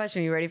final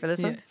question. You ready for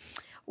this one?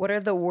 What are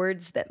the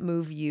words that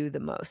move you the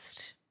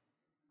most?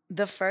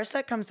 The first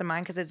that comes to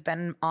mind, because it's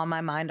been on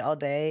my mind all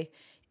day,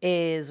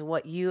 is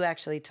what you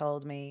actually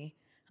told me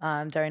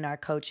during our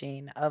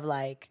coaching of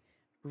like,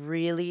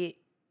 really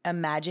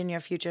imagine your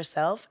future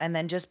self and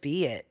then just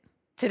be it.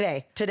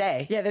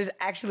 Today. Yeah, there's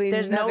actually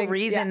there's no nothing-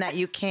 reason that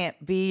you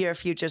can't be your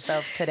future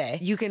self today.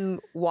 You can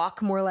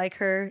walk more like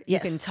her.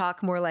 Yes. You can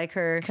talk more like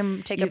her.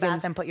 Can take You a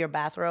bath and put your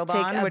bathrobe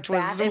take on, a which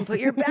bath was and put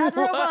your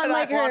bathrobe what on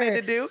like I her. wanted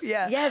to do.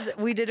 Yeah. Yes,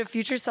 we did a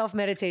future self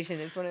meditation.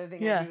 It's one of the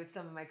things I do with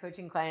some of my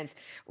coaching clients,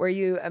 where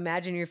you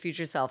imagine your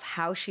future self,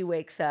 how she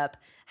wakes up,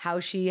 how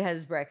she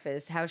has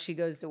breakfast, how she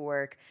goes to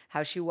work,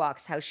 how she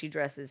walks, how she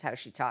dresses, how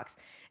she talks.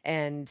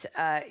 And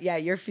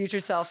your future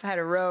self had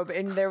a robe,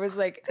 and there was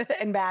like,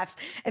 and baths,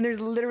 and there's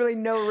literally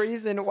no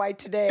reason why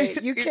today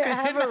you can't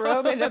have a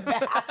robe and a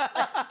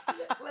bath.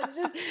 Let's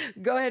just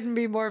go ahead and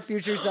be more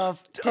future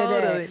self today.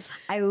 Totally.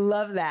 I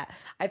love that.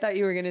 I thought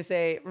you were going to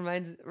say,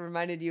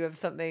 reminded you of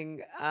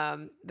something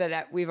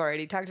that we've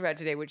already talked about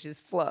today, which is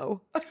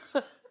flow.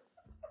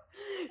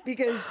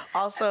 Because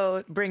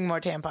Also, bring more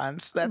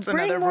tampons. That's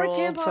Bring another more rule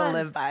to tampons.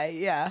 live by.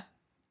 Yeah.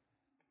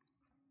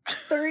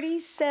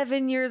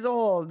 37 years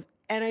old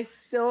and I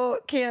still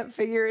can't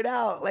figure it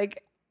out.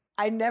 Like,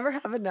 I never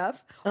have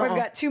enough, or I've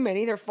got too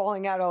many. They're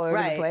falling out all over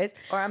the place.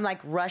 Or I'm like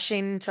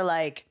rushing to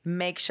like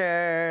make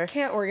sure.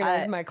 Can't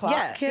organize my clock.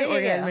 Yeah, Can't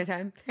organize my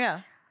time.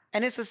 Yeah.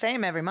 And it's the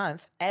same every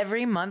month.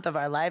 Every month of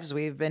our lives,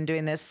 we've been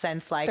doing this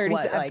since like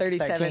what, like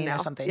 37 13 now. or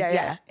something.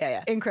 Yeah.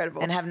 Yeah.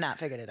 Incredible. And have not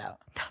figured it out.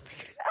 Not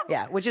figured it out.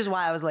 Yeah, which is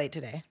why I was late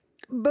today.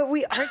 But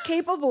we are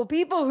capable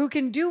people who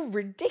can do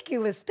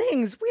ridiculous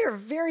things. We are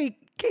very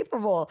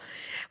capable.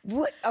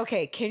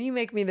 Okay, can you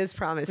make me this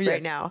promise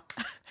right now?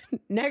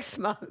 Next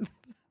month,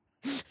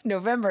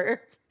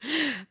 November.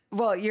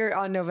 Well, you're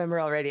on November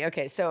already.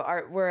 Okay, so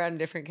we're on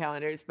different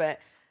calendars, but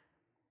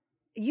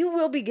you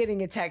will be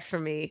getting a text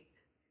from me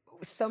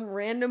some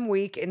random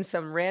week in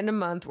some random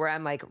month where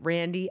I'm like,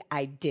 Randy,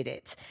 I did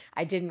it.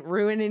 I didn't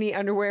ruin any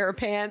underwear or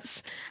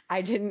pants.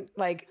 I didn't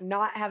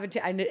not have it.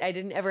 I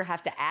didn't ever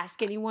have to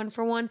ask anyone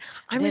for one.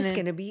 I'm just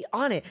going to be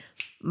on it.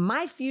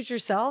 My future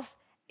self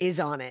is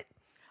on it.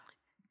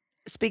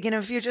 Speaking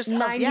of future self,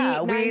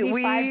 95%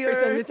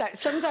 of the time.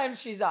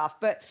 Sometimes she's off,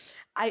 but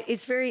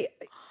it's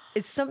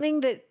something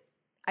that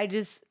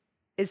it's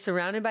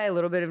surrounded by a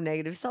little bit of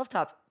negative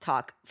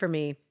self-talk for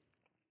me,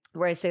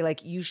 where I say,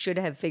 like, you should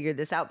have figured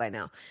this out by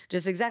now.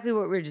 Just exactly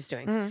what we were just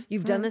doing. Mm-hmm.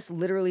 You've done this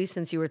literally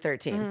since you were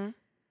 13. Mm-hmm.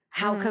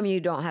 How come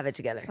you don't have it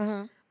together?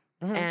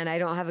 Mm-hmm. Mm-hmm. And I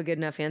don't have a good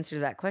enough answer to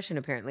that question,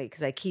 apparently,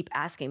 because I keep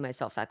asking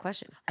myself that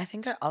question. I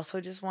think I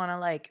also just want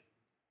to,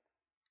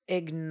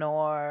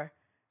 ignore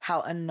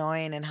how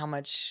annoying and how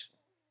much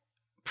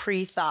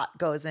pre-thought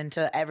goes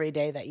into every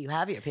day that you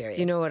have your period.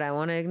 Do you know what I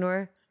want to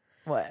ignore?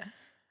 What?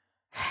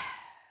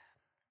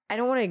 I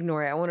don't want to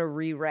ignore it. I want to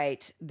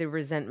rewrite the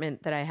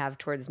resentment that I have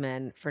towards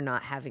men for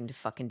not having to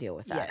fucking deal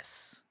with that.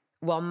 Yes.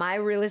 While my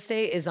real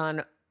estate is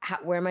on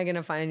where am I going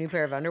to find a new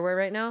pair of underwear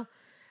right now?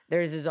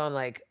 Theirs is on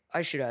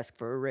I should ask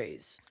for a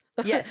raise.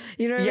 Yes.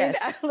 You know what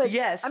I mean?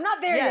 Yes. I'm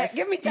not there yet.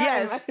 Give me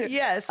time.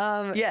 Yes.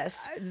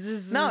 Yes.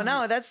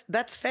 No,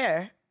 that's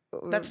fair.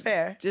 That's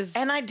fair.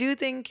 And I do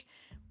think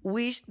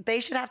they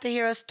should have to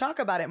hear us talk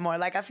about it more.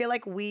 Like, I feel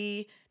like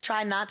we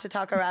try not to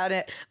talk around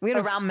it We're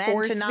around men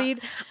force to not.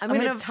 feed. I'm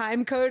going to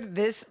time code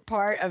this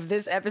part of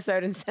this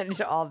episode and send it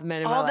to all the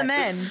men in my life. All the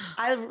men.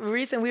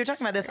 We were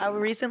talking about this. I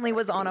recently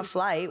was on a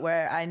flight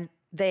where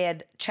they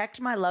had checked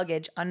my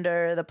luggage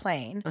under the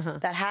plane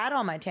that had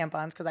all my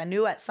tampons, because I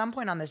knew at some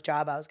point on this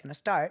job I was going to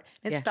start.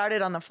 It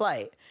started on the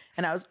flight,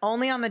 and I was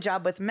only on the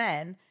job with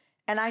men.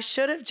 And I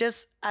should have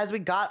just, as we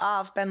got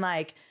off, been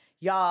like,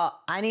 y'all,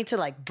 I need to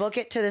like book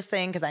it to this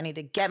thing because I need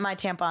to get my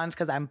tampons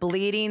because I'm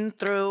bleeding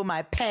through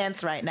my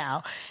pants right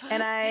now.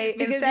 And I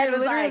instead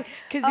was like,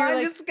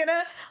 I'm just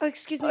gonna. Oh,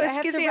 excuse me, I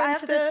have to run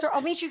to the store.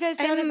 I'll meet you guys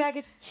down in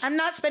baggage. I'm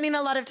not spending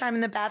a lot of time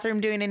in the bathroom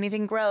doing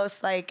anything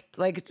gross, like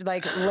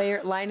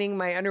lining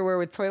my underwear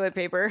with toilet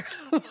paper.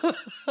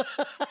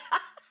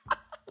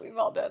 We've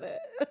all done it.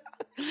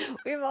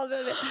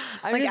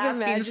 I'm like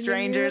just asking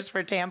strangers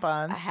for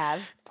tampons. I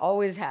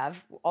always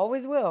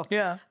will.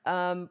 Yeah.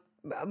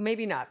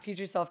 Maybe not.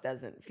 Future self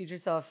doesn't. Future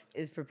self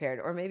is prepared.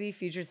 Or maybe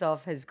future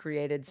self has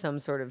created some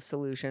sort of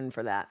solution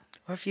for that.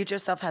 Or future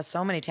self has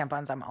so many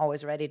tampons, I'm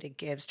always ready to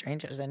give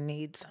strangers and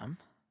need some.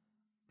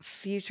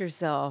 Future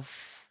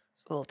self...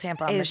 a little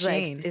tampon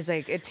machine. Is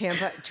like a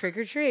tampon trick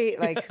or treat.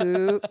 Like,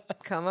 who?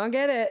 Come on,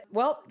 get it.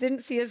 Well,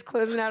 didn't see us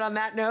closing out on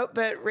that note,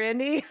 but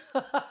Randi...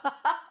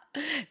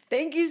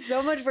 Thank you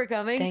so much for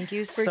coming. Thank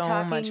you so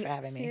much for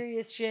having me.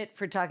 Serious shit,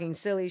 for talking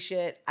silly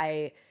shit.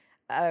 I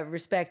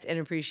respect and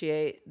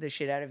appreciate the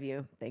shit out of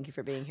you. Thank you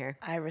for being here.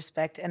 I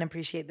respect and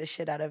appreciate the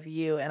shit out of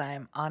you, and I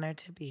am honored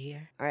to be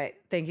here. All right.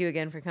 Thank you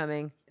again for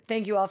coming.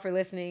 Thank you all for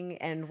listening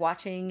and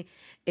watching.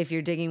 If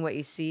you're digging what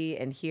you see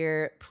and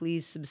hear,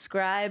 please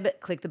subscribe,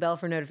 click the bell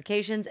for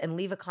notifications, and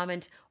leave a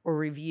comment or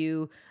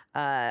review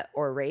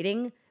or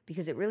rating,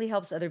 because it really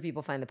helps other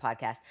people find the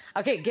podcast.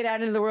 Okay, get out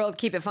into the world.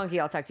 Keep it funky.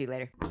 I'll talk to you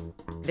later.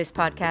 This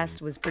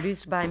podcast was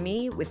produced by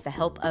me with the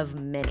help of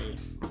many.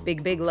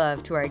 Big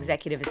love to our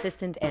executive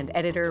assistant and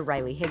editor,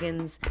 Riley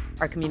Higgins.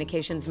 Our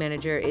communications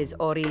manager is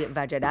Ori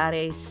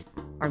Valladares.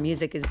 Our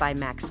music is by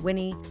Max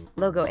Winnie.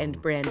 Logo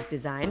and brand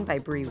design by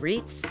Bree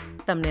Reitz.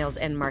 Thumbnails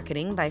and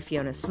marketing by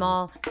Fiona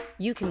Small.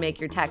 You can make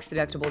your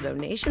tax-deductible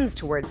donations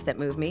to Words That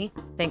Move Me,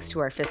 thanks to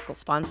our fiscal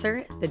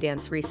sponsor, the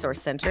Dance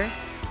Resource Center.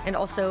 And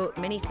also,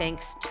 many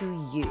thanks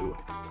to you.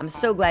 I'm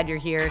so glad you're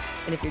here,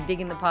 and if you're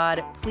digging the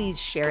pod, please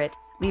share it,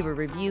 leave a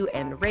review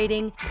and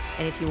rating.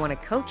 And if you want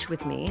to coach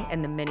with me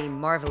and the many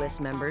marvelous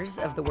members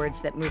of the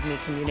Words That Move Me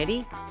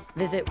community,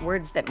 visit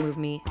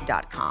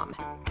wordsthatmoveme.com.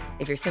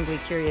 If you're simply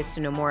curious to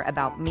know more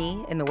about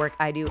me and the work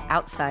I do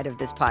outside of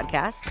this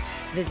podcast,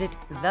 visit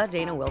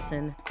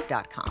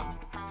thedanawilson.com.